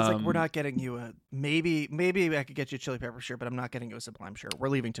 He's like, we're not getting you a maybe I could get you a chili pepper shirt, but I'm not getting you a Sublime shirt. We're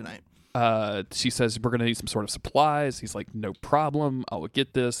leaving tonight. She says we're gonna need some sort of supplies. He's like, no problem, I will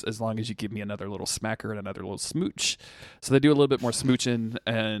get this as long as you give me another little smacker and another little smooch. So they do a little bit more smooching,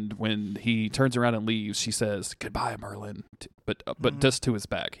 and when he turns around and leaves, she says goodbye, Merlin, but just to his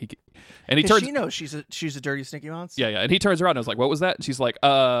back. He turns. She knows she's a dirty sneaky monster. Yeah, and he turns around and I was like, what was that? And she's like,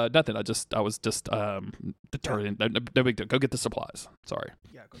 nothing. I was just deterring. No big deal. Go get the supplies. Sorry.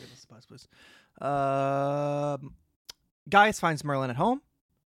 Yeah, go get the supplies, please. Gaius finds Merlin at home,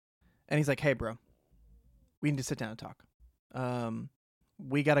 and he's like, hey, bro, we need to sit down and talk.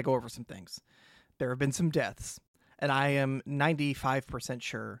 We got to go over some things. There have been some deaths, and I am 95%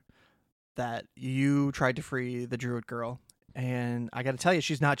 sure that you tried to free the druid girl. And I got to tell you,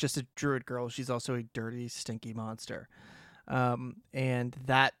 she's not just a druid girl. She's also a dirty, stinky monster. And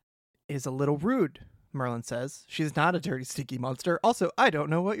that is a little rude Merlin says. She's not a dirty, stinky monster. Also, I don't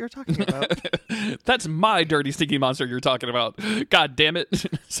know what you're talking about. That's my dirty, stinky monster you're talking about. God damn it,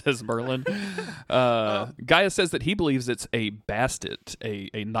 says Merlin. Gaius says that he believes it's a bastet,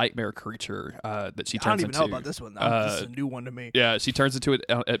 a nightmare creature that she turns into. I don't even know about this one, though. This is a new one to me. Yeah, she turns into it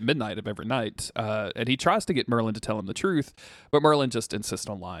at midnight of every night. And he tries to get Merlin to tell him the truth, but Merlin just insists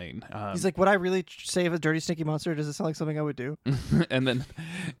on lying. He's like, would I really save a dirty, stinky monster? Does it sound like something I would do? And then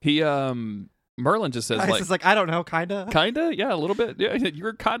he... Merlin just says, Gaius is like, I don't know, kinda. Kinda? Yeah, a little bit. Yeah,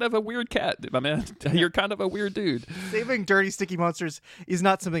 you're kind of a weird cat, my man. You're kind of a weird dude. Saving dirty, sticky monsters is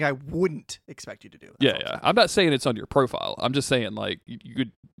not something I wouldn't expect you to do. Yeah. I'm not saying it's on your profile. I'm just saying, like,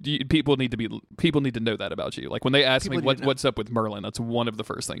 people need to know that about you. Like, when they ask me what's up with Merlin, that's one of the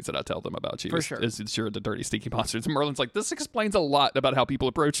first things that I tell them about you. For sure. Is you're the dirty, sticky monsters. And Merlin's like, this explains a lot about how people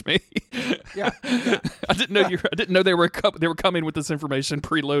approach me. Yeah. I didn't know they were coming with this information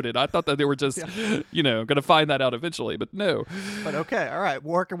preloaded. I thought that they were just going to find that out eventually, but no. But okay, all right,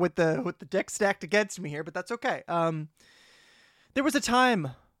 working with the deck stacked against me here, but that's okay. There was a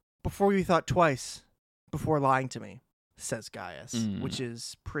time before you thought twice before lying to me, says Gaius, which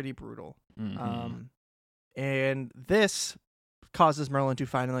is pretty brutal. Mm-hmm. And this causes Merlin to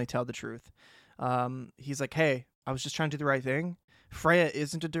finally tell the truth. He's like, hey, I was just trying to do the right thing. Freya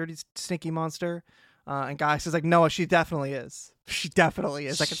isn't a dirty, stinky monster. And Gaius is like, no, she definitely is. She definitely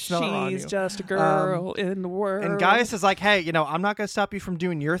is. I can smell it on you. She's just a girl in the world. And Gaius is like, hey, I'm not going to stop you from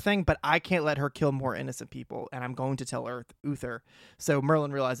doing your thing, but I can't let her kill more innocent people, and I'm going to tell Uther. So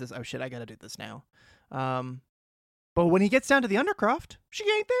Merlin realizes, oh shit, I got to do this now. But when he gets down to the Undercroft, she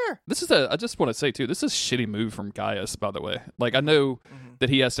ain't there. I just want to say too, this is a shitty move from Gaius, by the way. Like, I know that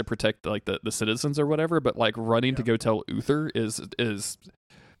he has to protect like the citizens or whatever, but like running to go tell Uther is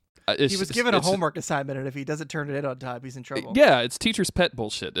he was given a homework assignment, and if he doesn't turn it in on time, he's in trouble. Yeah, it's teacher's pet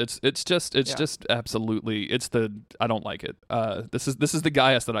bullshit. It's just absolutely. I don't like it. This is the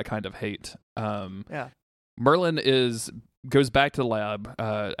Gaius that I kind of hate. Merlin goes back to the lab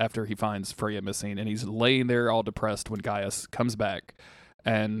after he finds Freya missing, and he's laying there all depressed when Gaius comes back,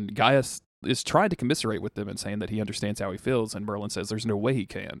 and Gaius is trying to commiserate with them and saying that he understands how he feels, and Merlin says there's no way he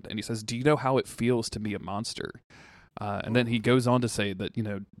can, and he says, do you know how it feels to be a monster? And then he goes on to say that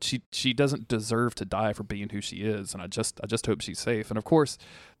she doesn't deserve to die for being who she is, and I just hope she's safe. And of course,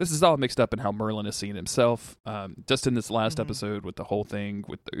 this is all mixed up in how Merlin is seeing himself. Just in this last episode with the whole thing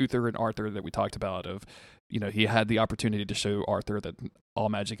with Uther and Arthur that we talked about, of he had the opportunity to show Arthur that all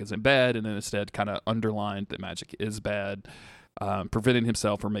magic isn't bad, and then instead kind of underlined that magic is bad. Preventing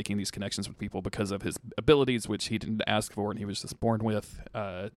himself from making these connections with people because of his abilities, which he didn't ask for and he was just born with.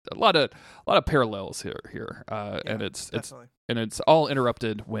 A lot of parallels here, and it's all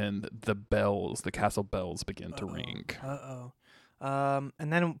interrupted when the castle bells begin to ring. And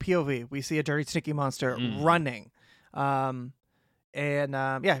then POV, we see a dirty, sticky monster running. We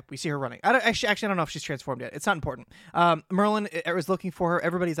see her running. I don't know if she's transformed yet. It's not important. Merlin is looking for her.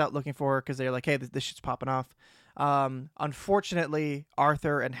 Everybody's out looking for her because they're like, hey, this shit's popping off. Unfortunately,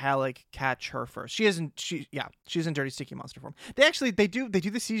 Arthur and Halleck catch her first. She's in dirty, sticky monster form. They do the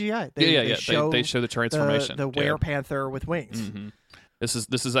CGI. They show the transformation. The were-panther with wings. Mm-hmm.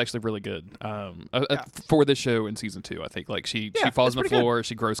 This is actually really good. For this show in season 2, I think like she falls on the floor, good.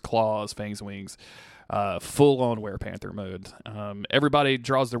 She grows claws, fangs, wings. Full on were-panther mode. Everybody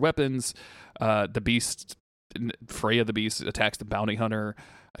draws their weapons. The beast, Freya the beast, attacks the bounty hunter.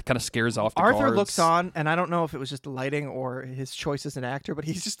 It kind of scares off the Arthur guards. looks on, and I don't know if it was just the lighting or his choice as an actor, but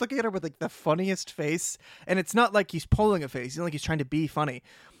he's just looking at her with like the funniest face. And it's not like he's pulling a face. It's not like he's trying to be funny,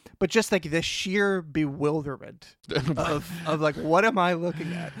 but just like the sheer bewilderment of like, what am I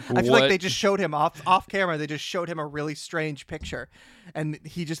looking at? I feel like they just showed him off camera. They just showed him a really strange picture, and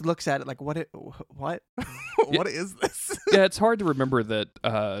he just looks at it like, what is this? Yeah, it's hard to remember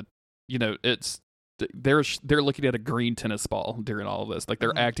that. It's. They're looking at a green tennis ball during all of this. Like,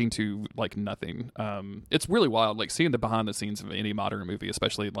 they're acting to like nothing. It's really wild, like seeing the behind the scenes of any modern movie,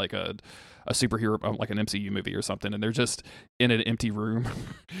 especially like a superhero, like an MCU movie or something, and they're just in an empty room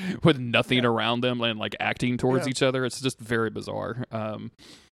with nothing around them and like acting towards each other. It's just very bizarre.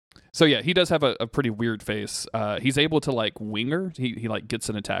 So yeah, he does have a pretty weird face. He's able to like wing her. He like gets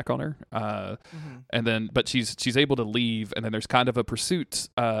an attack on her, and then but she's able to leave, and then there's kind of a pursuit,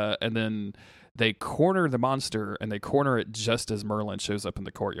 and then they corner the monster, and they corner it just as Merlin shows up in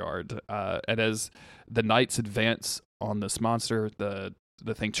the courtyard. And as the knights advance on this monster, the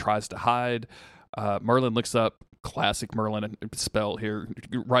thing tries to hide. Merlin looks up. Classic Merlin spell here,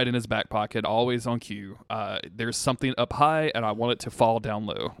 right in his back pocket, always on cue. There's something up high, and I want it to fall down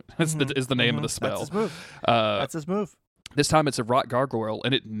low. Is the name of the spell. That's his move. This time it's a rock gargoyle,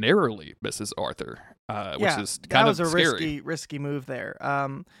 and it narrowly misses Arthur, which is kind of that was a scary. risky move there.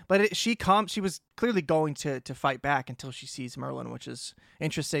 But she was clearly going to fight back until she sees Merlin, which is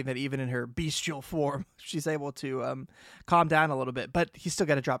interesting that even in her bestial form, she's able to calm down a little bit. But he's still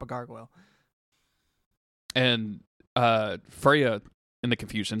got to drop a gargoyle. And Freya, in the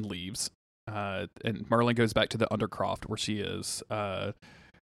confusion, leaves, and Merlin goes back to the Undercroft where she is.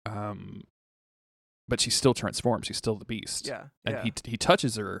 But she's still transformed. She's still the beast. Yeah. And he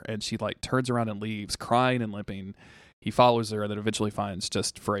touches her, and she like turns around and leaves, crying and limping. He follows her, and then eventually finds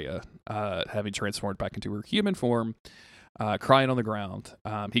just Freya, having transformed back into her human form, crying on the ground.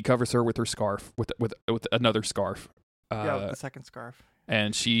 He covers her with her scarf, with another scarf. With the second scarf.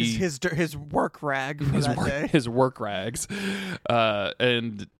 And she his work rag for that day. His work rags,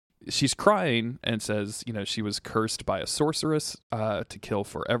 and she's crying and says, she was cursed by a sorceress to kill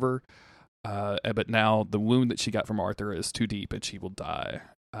forever. But now the wound that she got from Arthur is too deep, and she will die.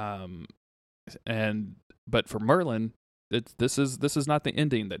 But for Merlin, this is not the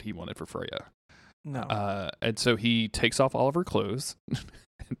ending that he wanted for Freya. No. And so he takes off all of her clothes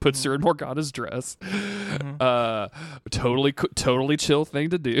and puts her in Morgana's dress. Totally chill thing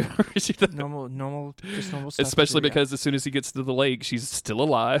to do. normal stuff. Especially because as soon as he gets to the lake, she's still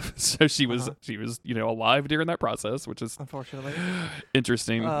alive. So she was alive during that process, which is unfortunately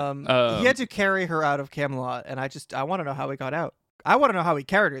interesting. He had to carry her out of Camelot, and I want to know how he got out. I want to know how he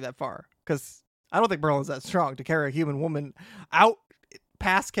carried her that far, because I don't think Merlin's that strong to carry a human woman out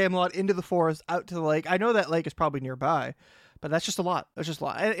past Camelot into the forest, out to the lake. I know that lake is probably nearby, but that's just a lot.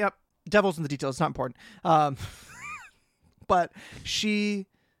 Yep, devil's in the details. It's not important. But she's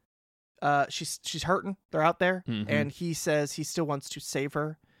hurting. They're out there, and he says he still wants to save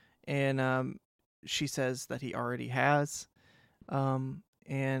her, and she says that he already has,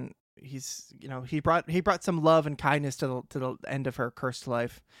 and he's he brought some love and kindness to the end of her cursed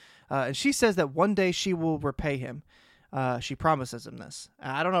life, and she says that one day she will repay him. She promises him this.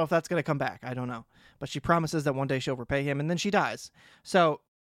 I don't know if that's going to come back. I don't know. But she promises that one day she'll repay him, and then she dies. So,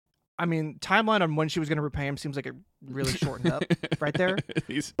 I mean, timeline on when she was going to repay him seems like it really shortened up right there.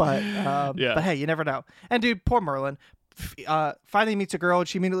 But hey, you never know. And dude, poor Merlin. Finally meets a girl, and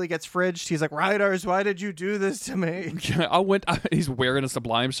she immediately gets fridged. He's like, Riders, why did you do this to me? He's wearing a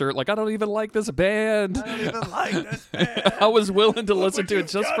Sublime shirt. Like, I don't even like this band. I don't even like this band. I was willing to listen to it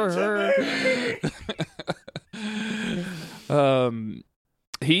just for her.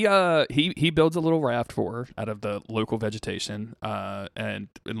 He builds a little raft for her out of the local vegetation, and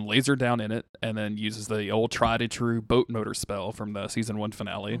lays her down in it, and then uses the old tried and true boat motor spell from the season 1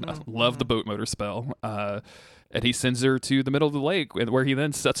 finale. I love the boat motor spell. And he sends her to the middle of the lake, where he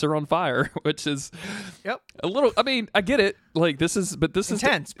then sets her on fire, which is a little. I mean, I get it. Like this is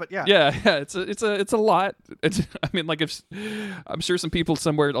intense, but yeah. It's a lot. I'm sure some people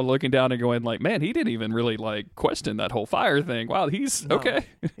somewhere are looking down and going like, man, he didn't even really like question that whole fire thing. Wow, he's okay.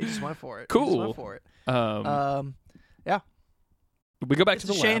 He just went for it. Cool. He just went for it. Yeah. We go back to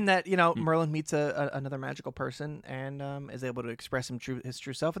the shame that Merlin meets another magical person and is able to express his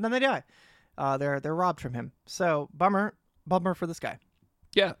true self, and then they die. They're robbed from him. So bummer for this guy.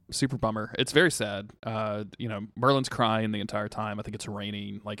 Yeah, super bummer. It's very sad. Merlin's crying the entire time. I think it's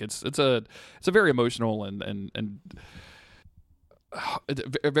raining. Like it's a very emotional and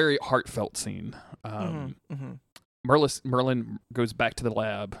a very heartfelt scene. Merlin goes back to the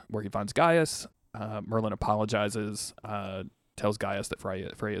lab where he finds Gaius. Merlin apologizes, tells Gaius that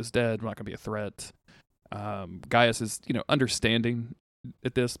Freya is dead. We're not going to be a threat. Gaius is understanding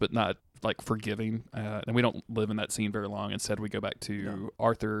at this, but not like forgiving, and we don't live in that scene very long. Instead, we go back to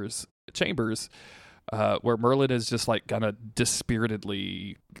Arthur's chambers, where Merlin is just like kind of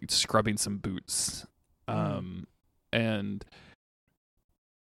dispiritedly scrubbing some boots, and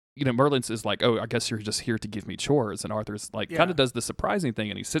Merlin is like, "Oh, I guess you're just here to give me chores," and Arthur's like, kind of does the surprising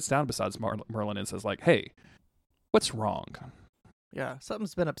thing, and he sits down beside Merlin and says like, "Hey, what's wrong?" Yeah,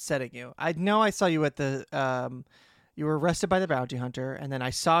 something's been upsetting you. I know I saw you at the you were arrested by the bounty hunter, and then I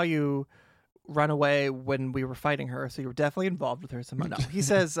saw you run away when we were fighting her, so you were definitely involved with her somehow. No, he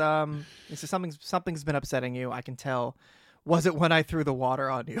says something's been upsetting you, I can tell. Was it when I threw the water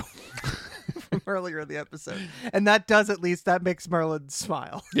on you from earlier in the episode? And that makes Merlin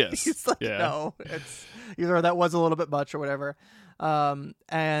smile. Yes. He's like, no, it's either that was a little bit much or whatever.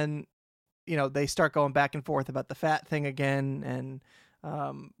 And they start going back and forth about the fat thing again, and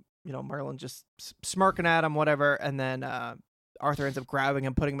Merlin just smirking at him, whatever, and then Arthur ends up grabbing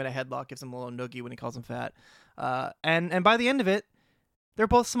him, putting him in a headlock, gives him a little noogie when he calls him fat, and by the end of it, they're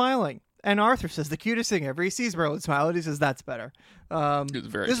both smiling, And Arthur says the cutest thing ever. He sees Merlin smile and he says, that's better. It's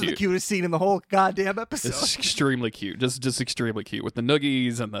very this cute. is the cutest scene in the whole goddamn episode. It's extremely cute. Just extremely cute with the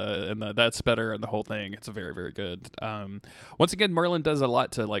noogies and the that's better and the whole thing. It's very, very good. Once again, Merlin does a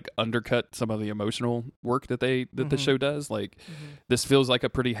lot to like undercut some of the emotional work that the show does. Like this feels like a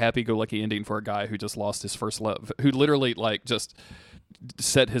pretty happy-go-lucky ending for a guy who just lost his first love, who literally like just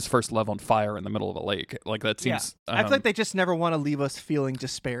set his first love on fire in the middle of a lake. Like that seems. I feel like they just never want to leave us feeling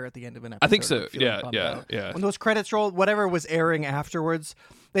despair at the end of an episode. I think so. Yeah. When those credits rolled, whatever was airing afterwards,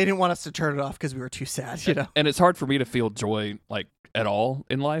 they didn't want us to turn it off because we were too sad. You know. And it's hard for me to feel joy like at all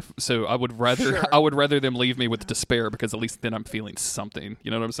in life. So I would rather them leave me with despair, because at least then I'm feeling something.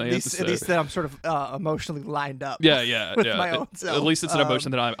 You know what I'm saying? At least then I'm sort of emotionally lined up. Yeah. with my own self. At least it's an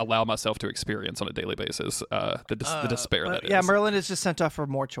emotion that I allow myself to experience on a daily basis. The despair that is. Yeah, Merlin is just sent off for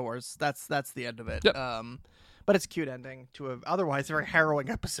more chores. That's the end of it. Yep. But it's a cute ending to a otherwise very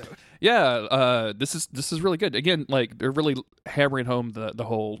harrowing episode. Yeah, this is really good. Again, like they're really hammering home the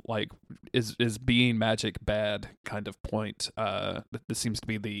whole like is being magic bad kind of point. This seems to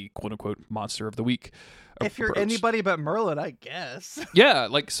be the quote unquote monster of the week. If you're anybody but Merlin, I guess. Yeah,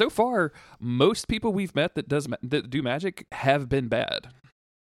 like so far, most people we've met that do magic have been bad.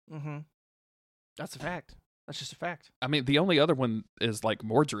 Mm-hmm. That's a fact. That's just a fact. I mean, the only other one is like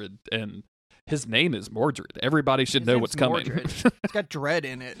Mordred, and his name is Mordred. Everybody should know what's coming. It's got dread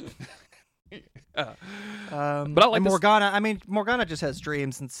in it. But I like and Morgana. I mean, Morgana just has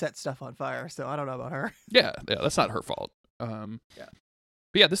dreams and sets stuff on fire, so I don't know about her. Yeah, that's not her fault. But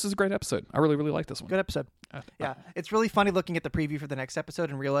yeah, this is a great episode. I really, really like this one. Good episode. Yeah, it's really funny looking at the preview for the next episode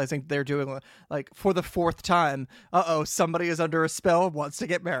and realizing they're doing like for the fourth time. Somebody is under a spell and wants to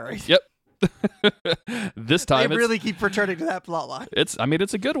get married. Yep. This time they really keep returning to that plot line. It's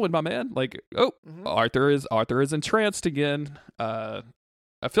a good one, my man. Like, Arthur is entranced again. I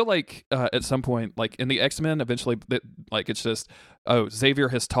feel like at some point, like in the X-Men, eventually, like it's just, Xavier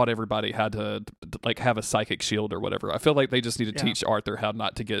has taught everybody how to like have a psychic shield or whatever. I feel like they just need to teach Arthur how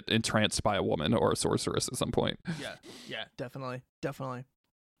not to get entranced by a woman or a sorceress at some point. Yeah, definitely.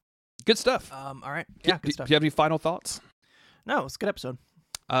 Good stuff. All right. Yeah, good stuff. Do you have any final thoughts? No, it's a good episode.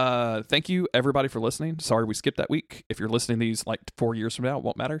 Thank you everybody for listening. Sorry we skipped that week. If you're listening to these like 4 years from now, it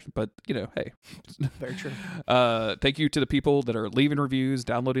won't matter, but hey. Very true. Thank you to the people that are leaving reviews,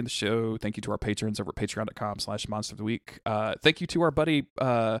 downloading the show. Thank you to our patrons over at patreon.com/monster of the week. Thank you to our buddy,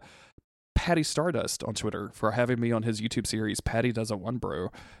 Patty Stardust on Twitter for having me on his YouTube series, Patty Does a One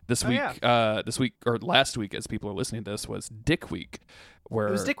Bro. This week, or last week, as people are listening to this, was Dick Week, where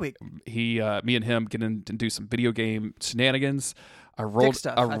it was Dick Week. Me and him get in and do some video game shenanigans. I rolled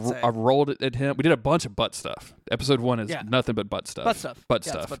it at him. We did a bunch of butt stuff. Episode 1 is nothing but butt stuff. Butt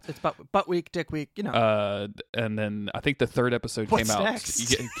stuff. It's butt week, Dick Week, And then I think the third episode came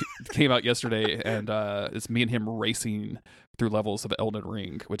out yesterday, and it's me and him racing through levels of Elden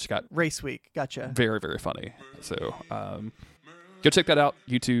Ring, which got Race Week. Gotcha. Very, very funny. So go check that out.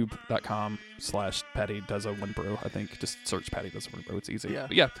 YouTube.com/Patty Does a One Bro. I think just search Patty Does a One Bro. It's easy. Yeah.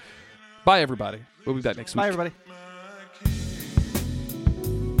 But yeah. Bye everybody. We'll be back next week. Bye everybody.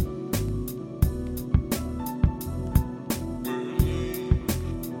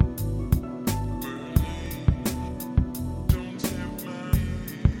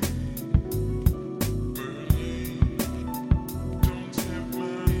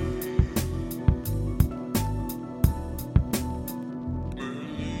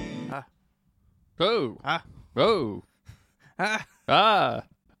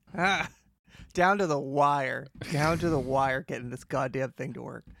 Down to the wire. Getting this goddamn thing to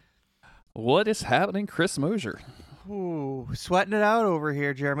work. What is happening, Chris Mosier? Ooh, sweating it out over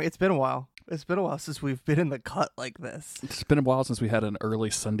here, Jeremy. It's been a while. Since we've been in the cut like this. It's been a while since we had an early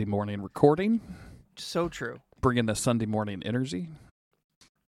Sunday morning recording. So true. Bringing the Sunday morning energy.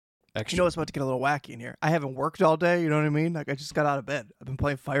 You know it's about to get a little wacky in here. I haven't worked all day, you know what I mean? Like, I just got out of bed. I've been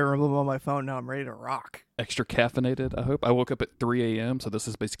playing Fire Emblem on my phone. Now I'm ready to rock. Extra caffeinated, I hope. I woke up at 3 a.m., so this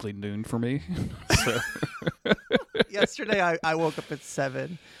is basically noon for me. Yesterday, I woke up at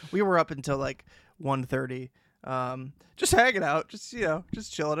 7. We were up until, 1:30. Just hanging out, just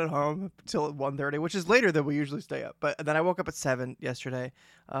chilling at home until 1:30, which is later than we usually stay up. But then I woke up at 7 yesterday,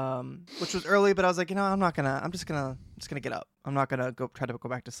 which was early. But I was like, I'm just gonna get up. I'm not gonna try to go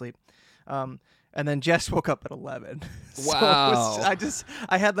back to sleep. And then Jess woke up at 11. Wow! So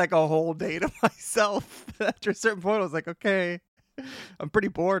I had a whole day to myself. After a certain point, I was like, okay, I'm pretty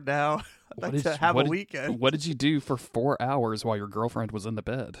bored now. I'd like to have a weekend. What did you do for 4 hours while your girlfriend was in the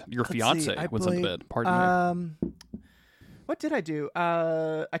bed? Your fiance was in the bed. Pardon me. What did I do?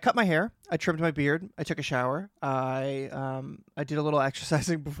 I cut my hair. I trimmed my beard. I took a shower. I did a little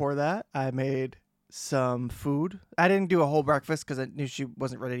exercising before that. I made some food. I didn't do a whole breakfast because I knew she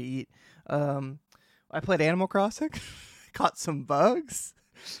wasn't ready to eat. I played Animal Crossing. Caught some bugs.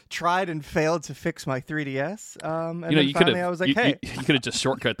 Tried and failed to fix my 3DS. And then finally I was like, hey. You could have just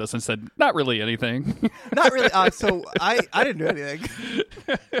shortcut this and said, not really anything. Not really. So I didn't do anything.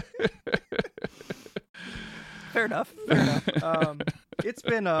 Fair enough. It's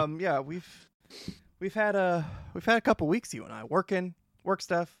been we've had a couple weeks, you and I, work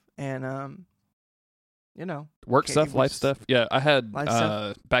stuff, and work stuff, life stuff. Yeah, I had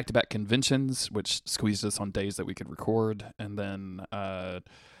back-to-back conventions, which squeezed us on days that we could record, and then I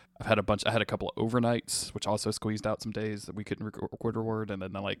had a couple of overnights, which also squeezed out some days that we couldn't record, and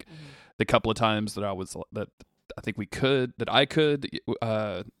then the couple of times that I could.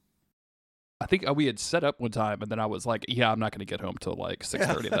 I think we had set up one time, and then I was like, "Yeah, I'm not going to get home till like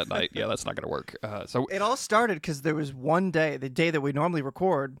 6:30 that night. Yeah, that's not going to work." So it all started because there was one day, the day that we normally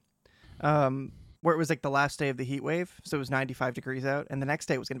record, where it was like the last day of the heat wave, so it was 95 degrees out, and the next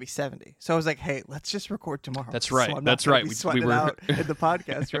day it was going to be 70. So I was like, "Hey, let's just record tomorrow." That's right. So I'm that's not right. We were out in the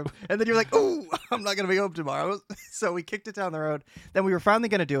podcast room, and then you're like, "Oh, I'm not going to be home tomorrow." So we kicked it down the road. Then we were finally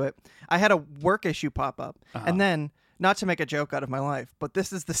going to do it. I had a work issue pop up, and then. Not to make a joke out of my life, but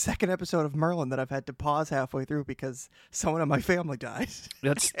this is the second episode of Merlin that I've had to pause halfway through because someone in my family died.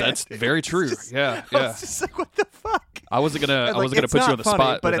 That's very true. Yeah. I was just like, what the fuck? I wasn't gonna put you on the funny,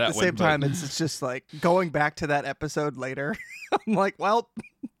 spot, but at the same time, it's just like going back to that episode later. I'm like, well,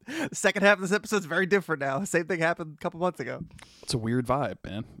 the second half of this episode is very different now. Same thing happened a couple months ago. It's a weird vibe,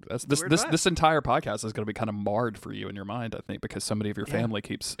 man. This entire podcast is going to be kind of marred for you in your mind, I think, because somebody of your family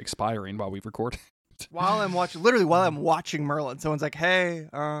keeps expiring while we record. While I'm watching Merlin, someone's like, "Hey,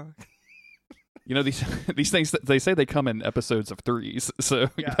 these things they say they come in episodes of threes, so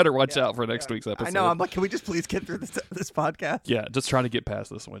you better watch out for next week's episode." I know. I'm like, can we just please get through this podcast? Yeah, just trying to get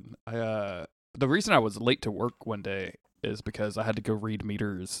past this one. The reason I was late to work one day is because I had to go read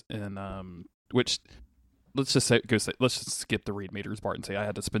meters, and which let's just skip the read meters part and say I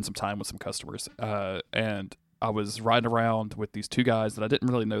had to spend some time with some customers, and I was riding around with these two guys that I didn't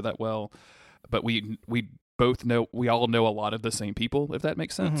really know that well. But we all know a lot of the same people, if that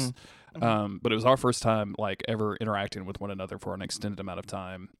makes sense. Mm-hmm. But it was our first time like ever interacting with one another for an extended amount of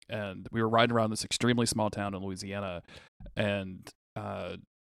time, and we were riding around this extremely small town in Louisiana, and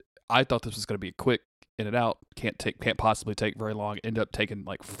I thought this was going to be a quick in and out, can't possibly take very long. Ended up taking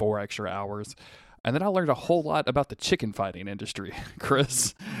like 4 extra hours, and then I learned a whole lot about the chicken fighting industry,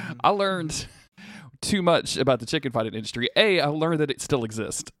 Chris. I learned too much about the chicken fighting industry. I learned that it still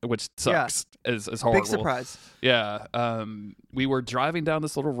exists, which sucks. Is horrible. Big surprise. Yeah. We were driving down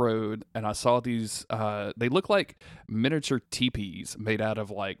this little road, and I saw these. They look like miniature teepees made out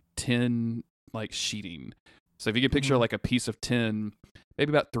of like tin, like sheeting. So if you can picture like a piece of tin, maybe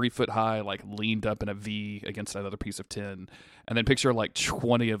about 3 foot high, like leaned up in a V against another piece of tin, and then picture like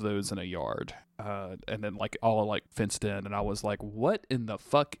 20 of those in a yard, and then like all like fenced in. And I was like, "What in the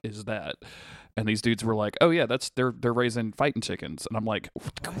fuck is that?" And these dudes were like, "Oh yeah, they're raising fighting chickens." And I'm like,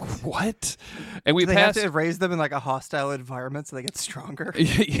 "What?" And we have to raise them in like a hostile environment so they get stronger.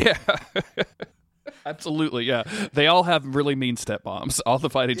 Yeah. Absolutely, yeah. They all have really mean step bombs. All the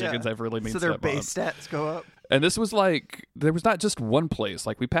fighting chickens have really mean step bombs. So their base stats go up. And this was like, there was not just one place.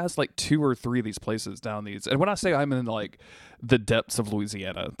 Like we passed like 2 or 3 of these places down these. And when I say I'm in like the depths of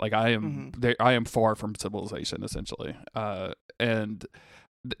Louisiana, like I am, I am far from civilization essentially. And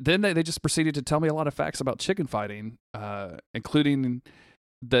then they just proceeded to tell me a lot of facts about chicken fighting, including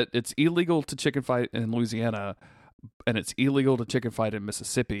that it's illegal to chicken fight in Louisiana, and it's illegal to chicken fight in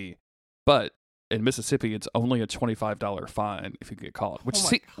Mississippi, but in Mississippi, it's only a $25 fine if you get caught, which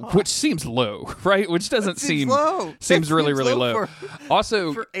seems low, right? Which doesn't seem low. Seems really low.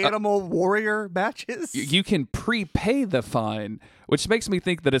 Also, for animal warrior matches, you can prepay the fine, which makes me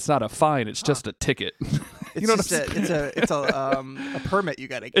think that it's not a fine; it's just a ticket. It's a permit you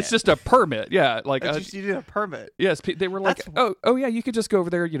gotta get. It's just a permit, yeah. Like you need a permit. Yes, they were like, oh yeah, you could just go over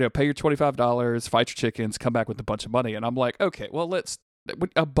there, pay your $25, fight your chickens, come back with a bunch of money, and I'm like, okay, well let's.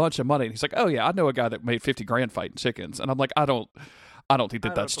 A bunch of money. And he's like, oh yeah, I know a guy that made $50,000 fighting chickens. And I'm like, I don't think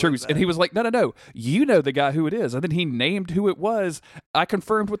that's true. And he was like, no, you know the guy who it is. And then he named who it was. I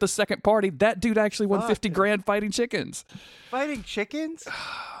confirmed with the second party that dude actually won $50,000 fighting chickens. Fighting chickens?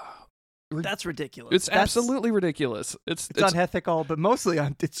 That's ridiculous. It's absolutely ridiculous. It's unethical, but mostly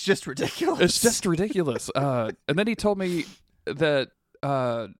it's just ridiculous. It's just ridiculous. And then he told me that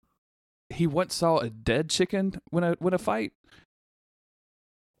he once saw a dead chicken win a fight.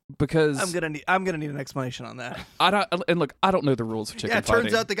 because I'm gonna need an explanation on that. I don't know the rules of chicken fighting. Yeah, it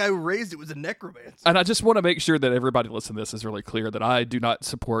turns out the guy who raised it was a necromancer. And I just want to make sure that everybody listening to this is really clear that I do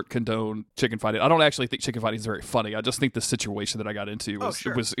not condone chicken fighting. I don't actually think chicken fighting is very funny. I just think the situation that I got into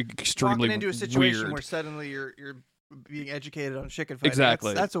was extremely walking into a situation weird. where suddenly you're being educated on chicken fighting.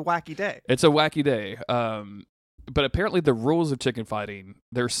 Exactly. That's a wacky day. It's a wacky day. But apparently the rules of chicken fighting,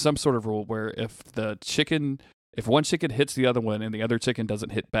 there's some sort of rule where if one chicken hits the other one and the other chicken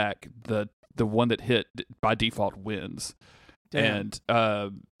doesn't hit back, the one that hit by default wins. Damn.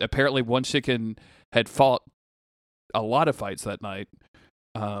 And apparently one chicken had fought a lot of fights that night,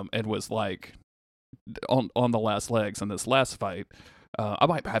 and was like on the last legs in this last fight. I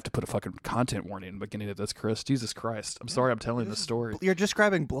might have to put a fucking content warning in the beginning of this, Chris. Jesus Christ. I'm sorry I'm telling this story. You're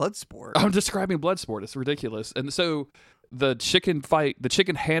describing Bloodsport. I'm describing Bloodsport. It's ridiculous. And so the chicken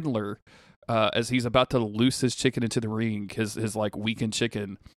handler, as he's about to loose his chicken into the ring, his like weakened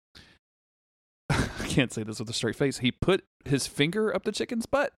chicken, I can't say this with a straight face, he put his finger up the chicken's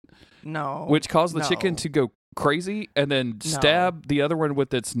butt. No. Which caused the chicken to go crazy and then stab the other one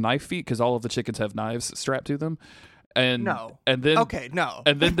with its knife feet, because all of the chickens have knives strapped to them. And then and then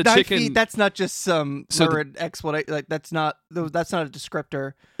the knife chicken feet, that's not just some lurid explanation. Like that's not a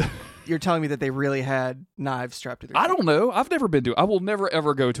descriptor. You're telling me that they really had knives strapped to their feet. I don't know. I've never been to. I will never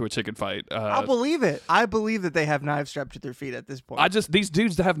ever go to a chicken fight. I'll believe it. I believe that they have knives strapped to their feet at this point. These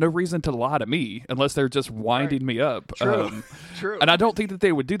dudes have no reason to lie to me unless they're just winding me up. True. True. And I don't think that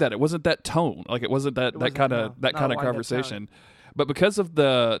they would do that. It wasn't that tone. Like it wasn't that kind of conversation. But because of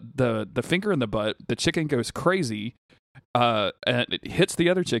the finger in the butt, the chicken goes crazy, and it hits the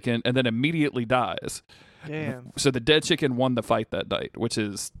other chicken and then immediately dies. Damn. So the dead chicken won the fight that night, which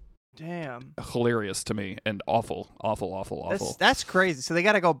is hilarious to me and awful. That's crazy. So they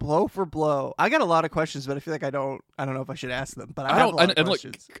got to go blow for blow. I got a lot of questions, but I feel like I don't know if I should ask them. But I have a lot of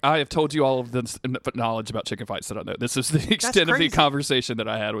questions. Look, I have told you all of this knowledge about chicken fights that I know. This is the extent of the conversation that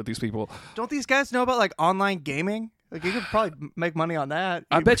I had with these people. Don't these guys know about like online gaming? Like you could probably make money on that.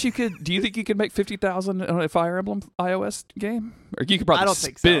 I bet you could. Do you think you could make $50,000 on a Fire Emblem iOS game? Or you could probably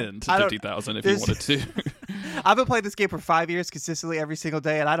spend $50,000 if you wanted to. I've been playing this game for 5 years consistently every single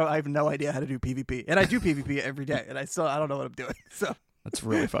day, and I have no idea how to do PvP. And I do PvP every day, and I don't know what I'm doing. So that's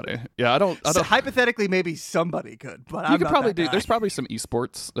really funny. Yeah, I don't. So hypothetically, maybe somebody could, but you could probably do. There's probably some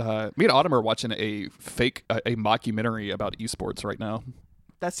esports. Me and Autumn are watching a mockumentary about esports right now.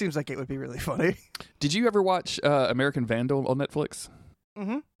 That seems like it would be really funny. Did you ever watch American Vandal on Netflix?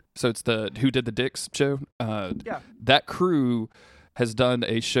 Mm-hmm. So it's the Who Did the Dicks show. Yeah. That crew has done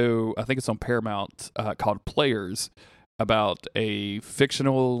a show, I think it's on Paramount, called Players, about a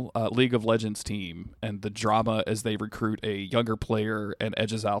fictional League of Legends team and the drama as they recruit a younger player and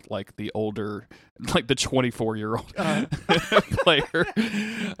edges out like the older, like the 24-year-old player.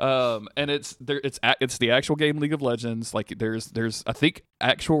 And it's the actual game League of Legends. Like there's I think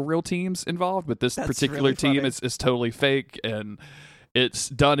actual real teams involved, but this particular really team funny. is totally fake, and it's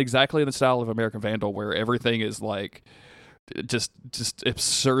done exactly in the style of American Vandal, where everything is like just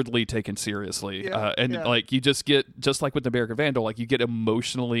absurdly taken seriously. Like you just get, just like with American Vandal, like you get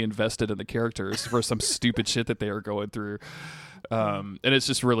emotionally invested in the characters for some stupid shit that they are going through. And it's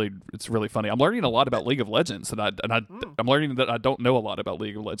just really funny. I'm learning a lot about League of Legends, and I'm learning that I don't know a lot about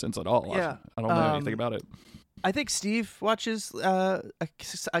League of Legends at all. Yeah. I don't know anything about it. I think Steve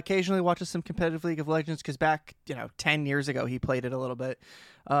occasionally watches some competitive League of Legends, because back 10 years ago he played it a little bit.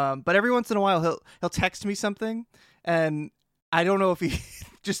 But every once in a while he'll text me something, and I don't know if he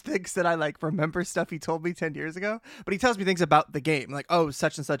just thinks that I like remember stuff he told me 10 years ago, but he tells me things about the game, like, oh,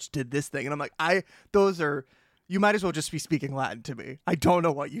 such and such did this thing, and I'm like, you might as well just be speaking Latin to me. I don't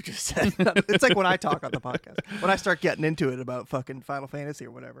know what you just said. It's like when I talk on the podcast, when I start getting into it about fucking Final Fantasy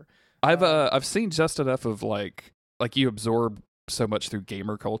or whatever. I've seen just enough of like you absorb so much through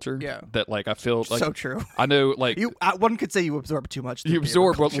gamer culture that like I feel like so true. I know, like one could say you absorb too much. You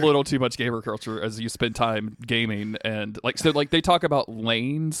absorb a little too much gamer culture as you spend time gaming, and like so like they talk about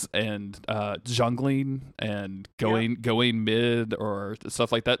lanes and jungling and going mid or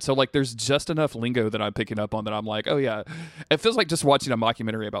stuff like that. So like there's just enough lingo that I'm picking up on that I'm like, oh yeah, it feels like just watching a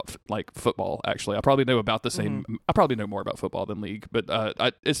mockumentary about like football. Actually, I probably know about the same. Mm-hmm. I probably know more about football than League, but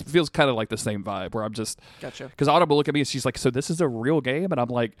it feels kind of like the same vibe where I'm just gotcha. Because Autumn will look at me and she's like, so this is a real game, and I'm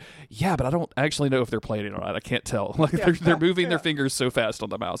like, yeah, but I don't actually know if they're playing it or not. I can't tell. Like they're moving their fingers so fast on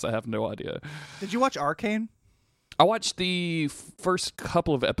the mouse. I have no idea. Did you watch Arcane? I watched the first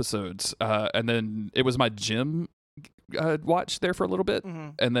couple of episodes, and then it was my gym watch there for a little bit,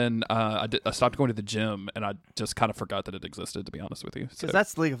 and then I stopped going to the gym, and I just kind of forgot that it existed, to be honest with you. Because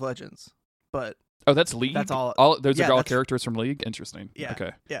that's League of Legends, but Oh, that's League? That's all. Those yeah, are all that's- characters from League? Interesting. Yeah.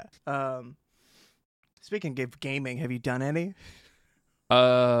 Okay. Yeah. Speaking of gaming, have you done any?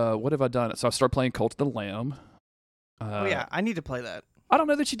 What have I done? So I started playing Cult of the Lamb. Oh yeah, I need to play that. I don't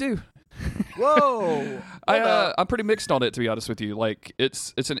know that you do. Whoa! I'm pretty mixed on it, to be honest with you. Like,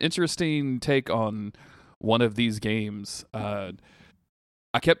 it's an interesting take on one of these games. I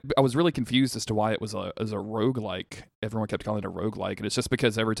was really confused as to why it was a roguelike. Everyone kept calling it a roguelike, and it's just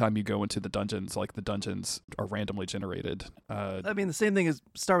because every time you go into the dungeons, like the dungeons are randomly generated. I mean, the same thing as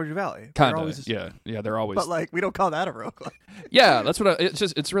Stardew Valley. Kind of, yeah, they're always. But like, we don't call that a roguelike. Yeah, that's what.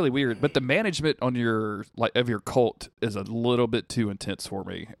 It's really weird. But the management on your of your cult is a little bit too intense for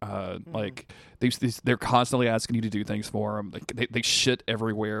me. Like they're constantly asking you to do things for them. They shit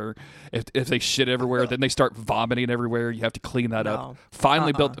everywhere. If they shit everywhere, then they start vomiting everywhere. You have to clean that up.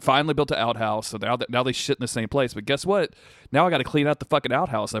 Finally built an outhouse. So now they shit in the same place. But guess what? Now I got to clean out the fucking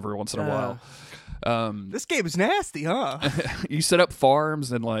outhouse every once in a while. This game is nasty, huh? You set up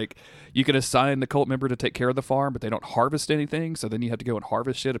farms and like you can assign the cult member to take care of the farm, but they don't harvest anything. So then you have to go and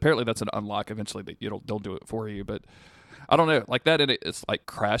harvest shit. Apparently that's an unlock eventually that they'll do it for you. But I don't know, like that. And it's like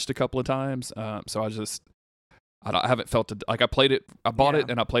crashed a couple of times. So I haven't felt it. Like I bought it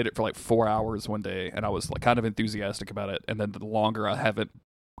and I played it for like 4 hours one day, and I was like kind of enthusiastic about it. And then the longer I haven't,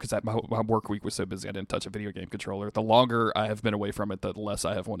 because my work week was so busy, I didn't touch a video game controller. The longer I have been away from it, the less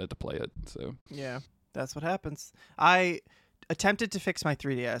I have wanted to play it. So yeah, that's what happens. I attempted to fix my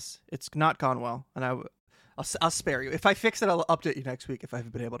 3DS. It's not gone well, and I'll spare you. If I fix it, I'll update you next week if I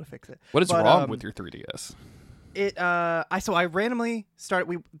haven't been able to fix it. What is wrong with your 3DS? I randomly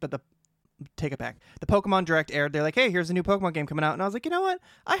started. Take it back. The Pokemon Direct aired. They're like, hey, here's a new Pokemon game coming out. And I was like, you know what?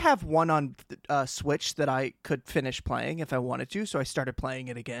 I have one on Switch that I could finish playing if I wanted to. So I started playing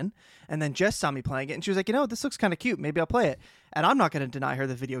it again. And then Jess saw me playing it. And she was like, this looks kind of cute. Maybe I'll play it. And I'm not going to deny her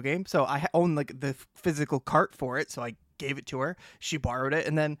the video game. So I own like the physical cart for it. So I gave it to her. She borrowed it.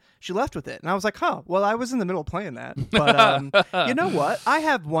 And then she left with it. And I was like, well, I was in the middle of playing that. But you know what? I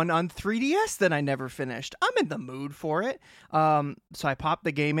have one on 3DS that I never finished. I'm in the mood for it. So I pop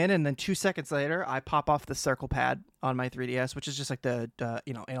the game in, and then 2 seconds later, I pop off the circle pad on my 3DS, which is just like the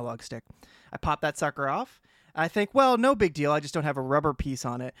analog stick. I pop that sucker off. I think, well, no big deal. I just don't have a rubber piece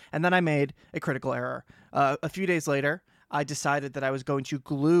on it. And then I made a critical error. A few days later, I decided that I was going to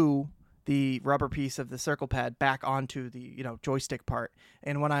glue the rubber piece of the circle pad back onto the joystick part.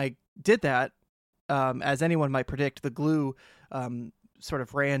 And when I did that, as anyone might predict, the glue sort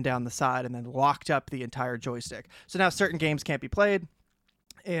of ran down the side and then locked up the entire joystick. So now certain games can't be played,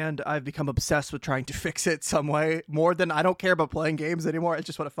 and I've become obsessed with trying to fix it some way. More than I don't care about playing games anymore. I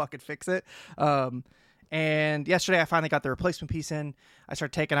just want to fucking fix it. And yesterday I finally got the replacement piece in. I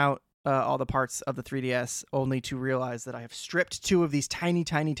started taking out all the parts of the 3DS, only to realize that I have stripped 2 of these tiny,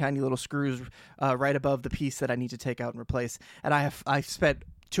 tiny, tiny little screws right above the piece that I need to take out and replace. And I've spent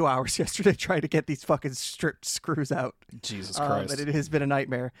 2 hours yesterday trying to get these fucking stripped screws out. Jesus Christ. And it has been a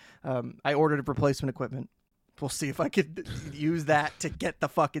nightmare. I ordered replacement equipment. We'll see if I could use that to get the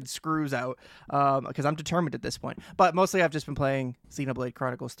fucking screws out, because I'm determined at this point. But mostly I've just been playing Xenoblade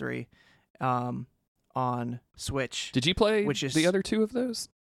Chronicles 3 on Switch. Did you play the other 2 of those?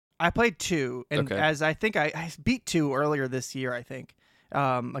 I played 2, and okay. as I think I beat 2 earlier this year, I think,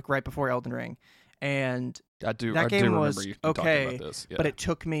 like right before Elden Ring, and that game was okay, about this. Yeah. But it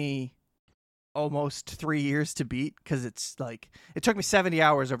took me almost 3 years to beat, because it took me 70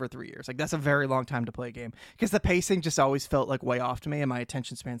 hours over 3 years. Like, that's a very long time to play a game, because the pacing just always felt like way off to me, and my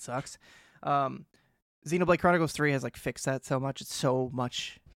attention span sucks. Xenoblade Chronicles 3 has like fixed that so much. It's so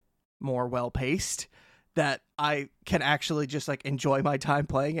much more well paced that I can actually just like enjoy my time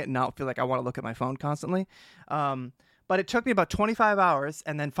playing it and not feel like I want to look at my phone constantly. But it took me about 25 hours,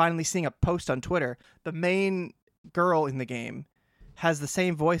 and then finally seeing a post on Twitter. The main girl in the game has the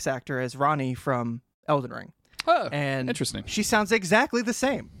same voice actor as Ronnie from Elden Ring. Oh, and interesting. She sounds exactly the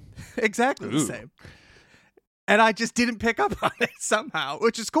same. The same. And I just didn't pick up on it somehow,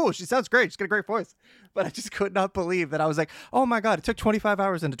 which is cool. She sounds great. She's got a great voice. But I just could not believe that. I was like, oh my God, it took 25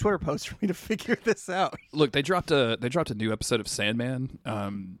 hours in a Twitter post for me to figure this out. Look, they dropped a new episode of Sandman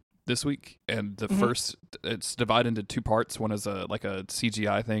this week, and the first, it's divided into 2 parts. One is a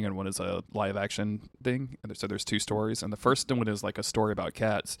CGI thing, and one is a live action thing. And so there's 2 stories. And the first one is like a story about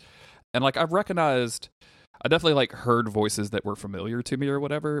cats. And like I definitely like heard voices that were familiar to me or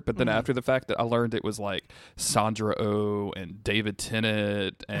whatever, but then after the fact that I learned it was like Sandra Oh and David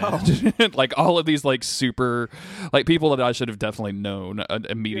Tennant and like all of these like super like people that I should have definitely known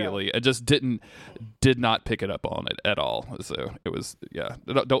immediately. Yeah. I just did not pick it up on it at all. So it was,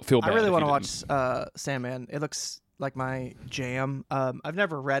 don't feel bad. I really want to watch Sandman. It looks like my jam. I've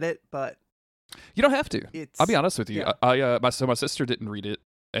never read it, but You don't have to. I'll be honest with you. Yeah. My sister didn't read it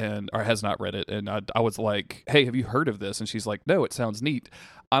or has not read it, and I was like, "Hey, have you heard of this?" And she's like, "No, it sounds neat.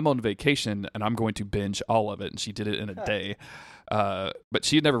 I'm on vacation and I'm going to binge all of it." And she did it in a day. But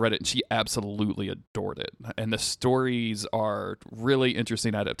she had never read it, and she absolutely adored it. And the stories are really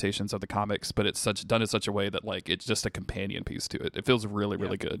interesting adaptations of the comics, but it's done in such a way that like it's just a companion piece to it. It feels really,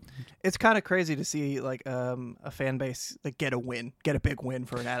 really good. It's kind of crazy to see like a fan base like get a big win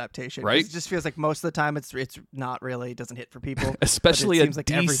for an adaptation. Right? It just feels like most of the time it's not really, it doesn't hit for people. Especially a like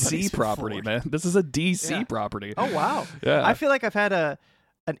DC property, man. This is a DC property. Oh wow. Yeah. I feel like I've had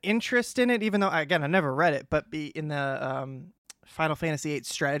an interest in it, even though I never read it, but in the Final Fantasy VIII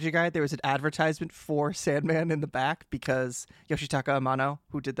strategy guide, there was an advertisement for Sandman in the back because Yoshitaka Amano,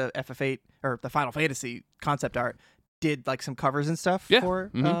 who did the FF8 or the Final Fantasy concept art, did like some covers and stuff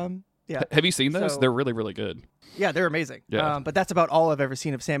for. Have you seen those? So, They're really, really good. Yeah, they're amazing. Yeah. But that's about all I've ever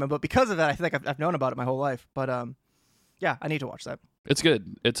seen of Sandman. But because of that, I feel like I've known about it my whole life. But yeah, I need to watch that. It's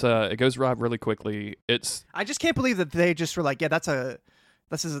good. It goes really quickly. I just can't believe that they just were like, yeah,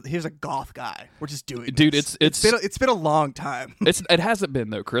 here's a goth guy. We're just doing this. Dude, it's been a long time. It hasn't been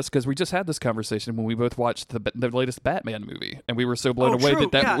though, Chris, because we just had this conversation when we both watched the latest Batman movie, and we were so blown away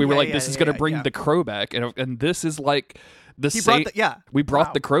that we were like, this is going to bring the Crow back, and this is like we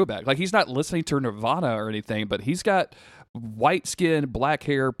brought the Crow back. Like he's not listening to Nirvana or anything, but he's got white skin, black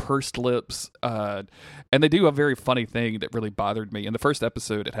hair, pursed lips, and they do a very funny thing that really bothered me. In the first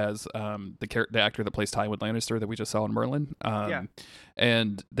episode, it has the actor that plays Tywin Lannister that we just saw in Merlin,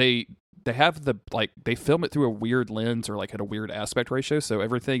 and they have they film it through a weird lens or like at a weird aspect ratio, so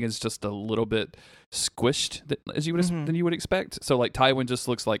everything is just a little bit squished than you would expect. So like Tywin just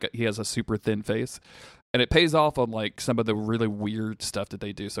looks like he has a super thin face. And it pays off on like some of the really weird stuff that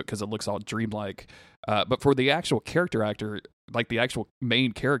they do, so because it looks all dreamlike. But for the actual character actor, like the actual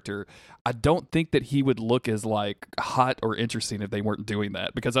main character, I don't think that he would look as like hot or interesting if they weren't doing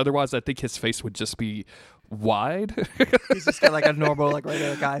that. Because otherwise, I think his face would just be wide. He's just got like a normal, like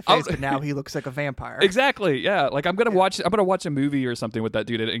regular guy face, but now he looks like a vampire. Exactly. Yeah. Like I'm gonna watch a movie or something with that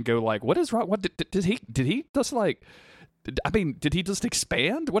dude and go like, what is wrong? What did he just like? I mean, did he just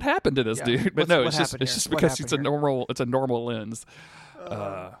expand? What happened to this dude? But no, it's just because it's a normal lens.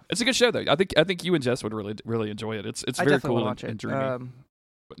 It's a good show though. I think you and Jess would really, really enjoy it. It's very cool and dreamy.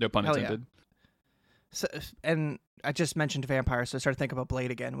 No pun intended. So, and I just mentioned vampires, so I started thinking about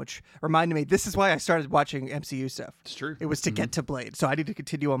Blade again, which reminded me, this is why I started watching MCU stuff. It's true. It was to get to Blade, so I need to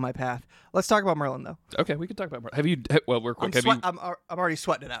continue on my path. Let's talk about Merlin, though. Okay, we can talk about Merlin. Have you, well, we're quick. I'm already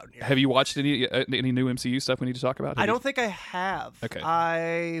sweating it out in here. Have you watched any new MCU stuff we need to talk about? I don't think I have.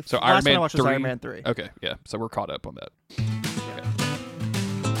 Okay. So last one I watched was Iron Man 3. Okay, yeah, so we're caught up on that.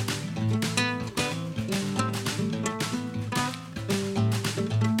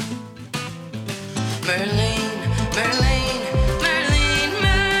 Merlin, Merlin, Merlin,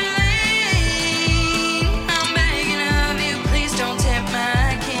 Merlin, I'm begging of you, please don't tempt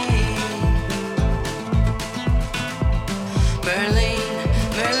my king. Merlin,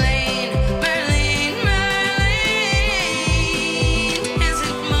 Merlin, Merlin, Merlin, is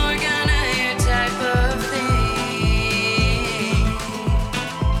it Morgana, your type of thing?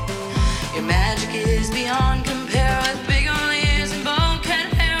 Your magic is beyond compare with big old ears and bold cut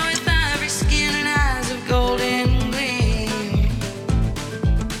hair with ivory skin and eyes of golden gleam.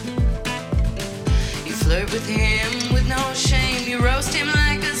 You flirt with him with no shame. You roast him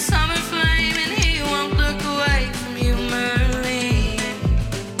like a summer flame, and he won't look away from you, Merlin.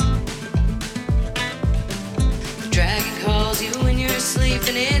 The dragon calls you when you're asleep,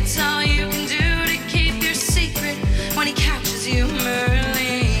 and it's all you can do to keep your secret when he catches you,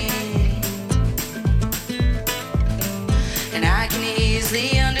 Merlin. And I can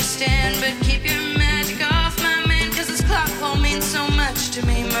easily understand, but keep your magic off my man, 'cause this clock pole means so much to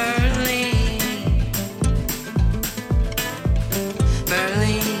me, Merlin.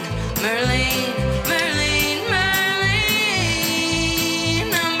 Merlin, Merlin, Merlin, Merlin,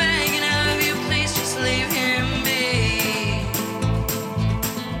 I'm begging of you, please just leave him be.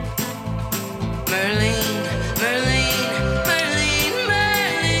 Merlin.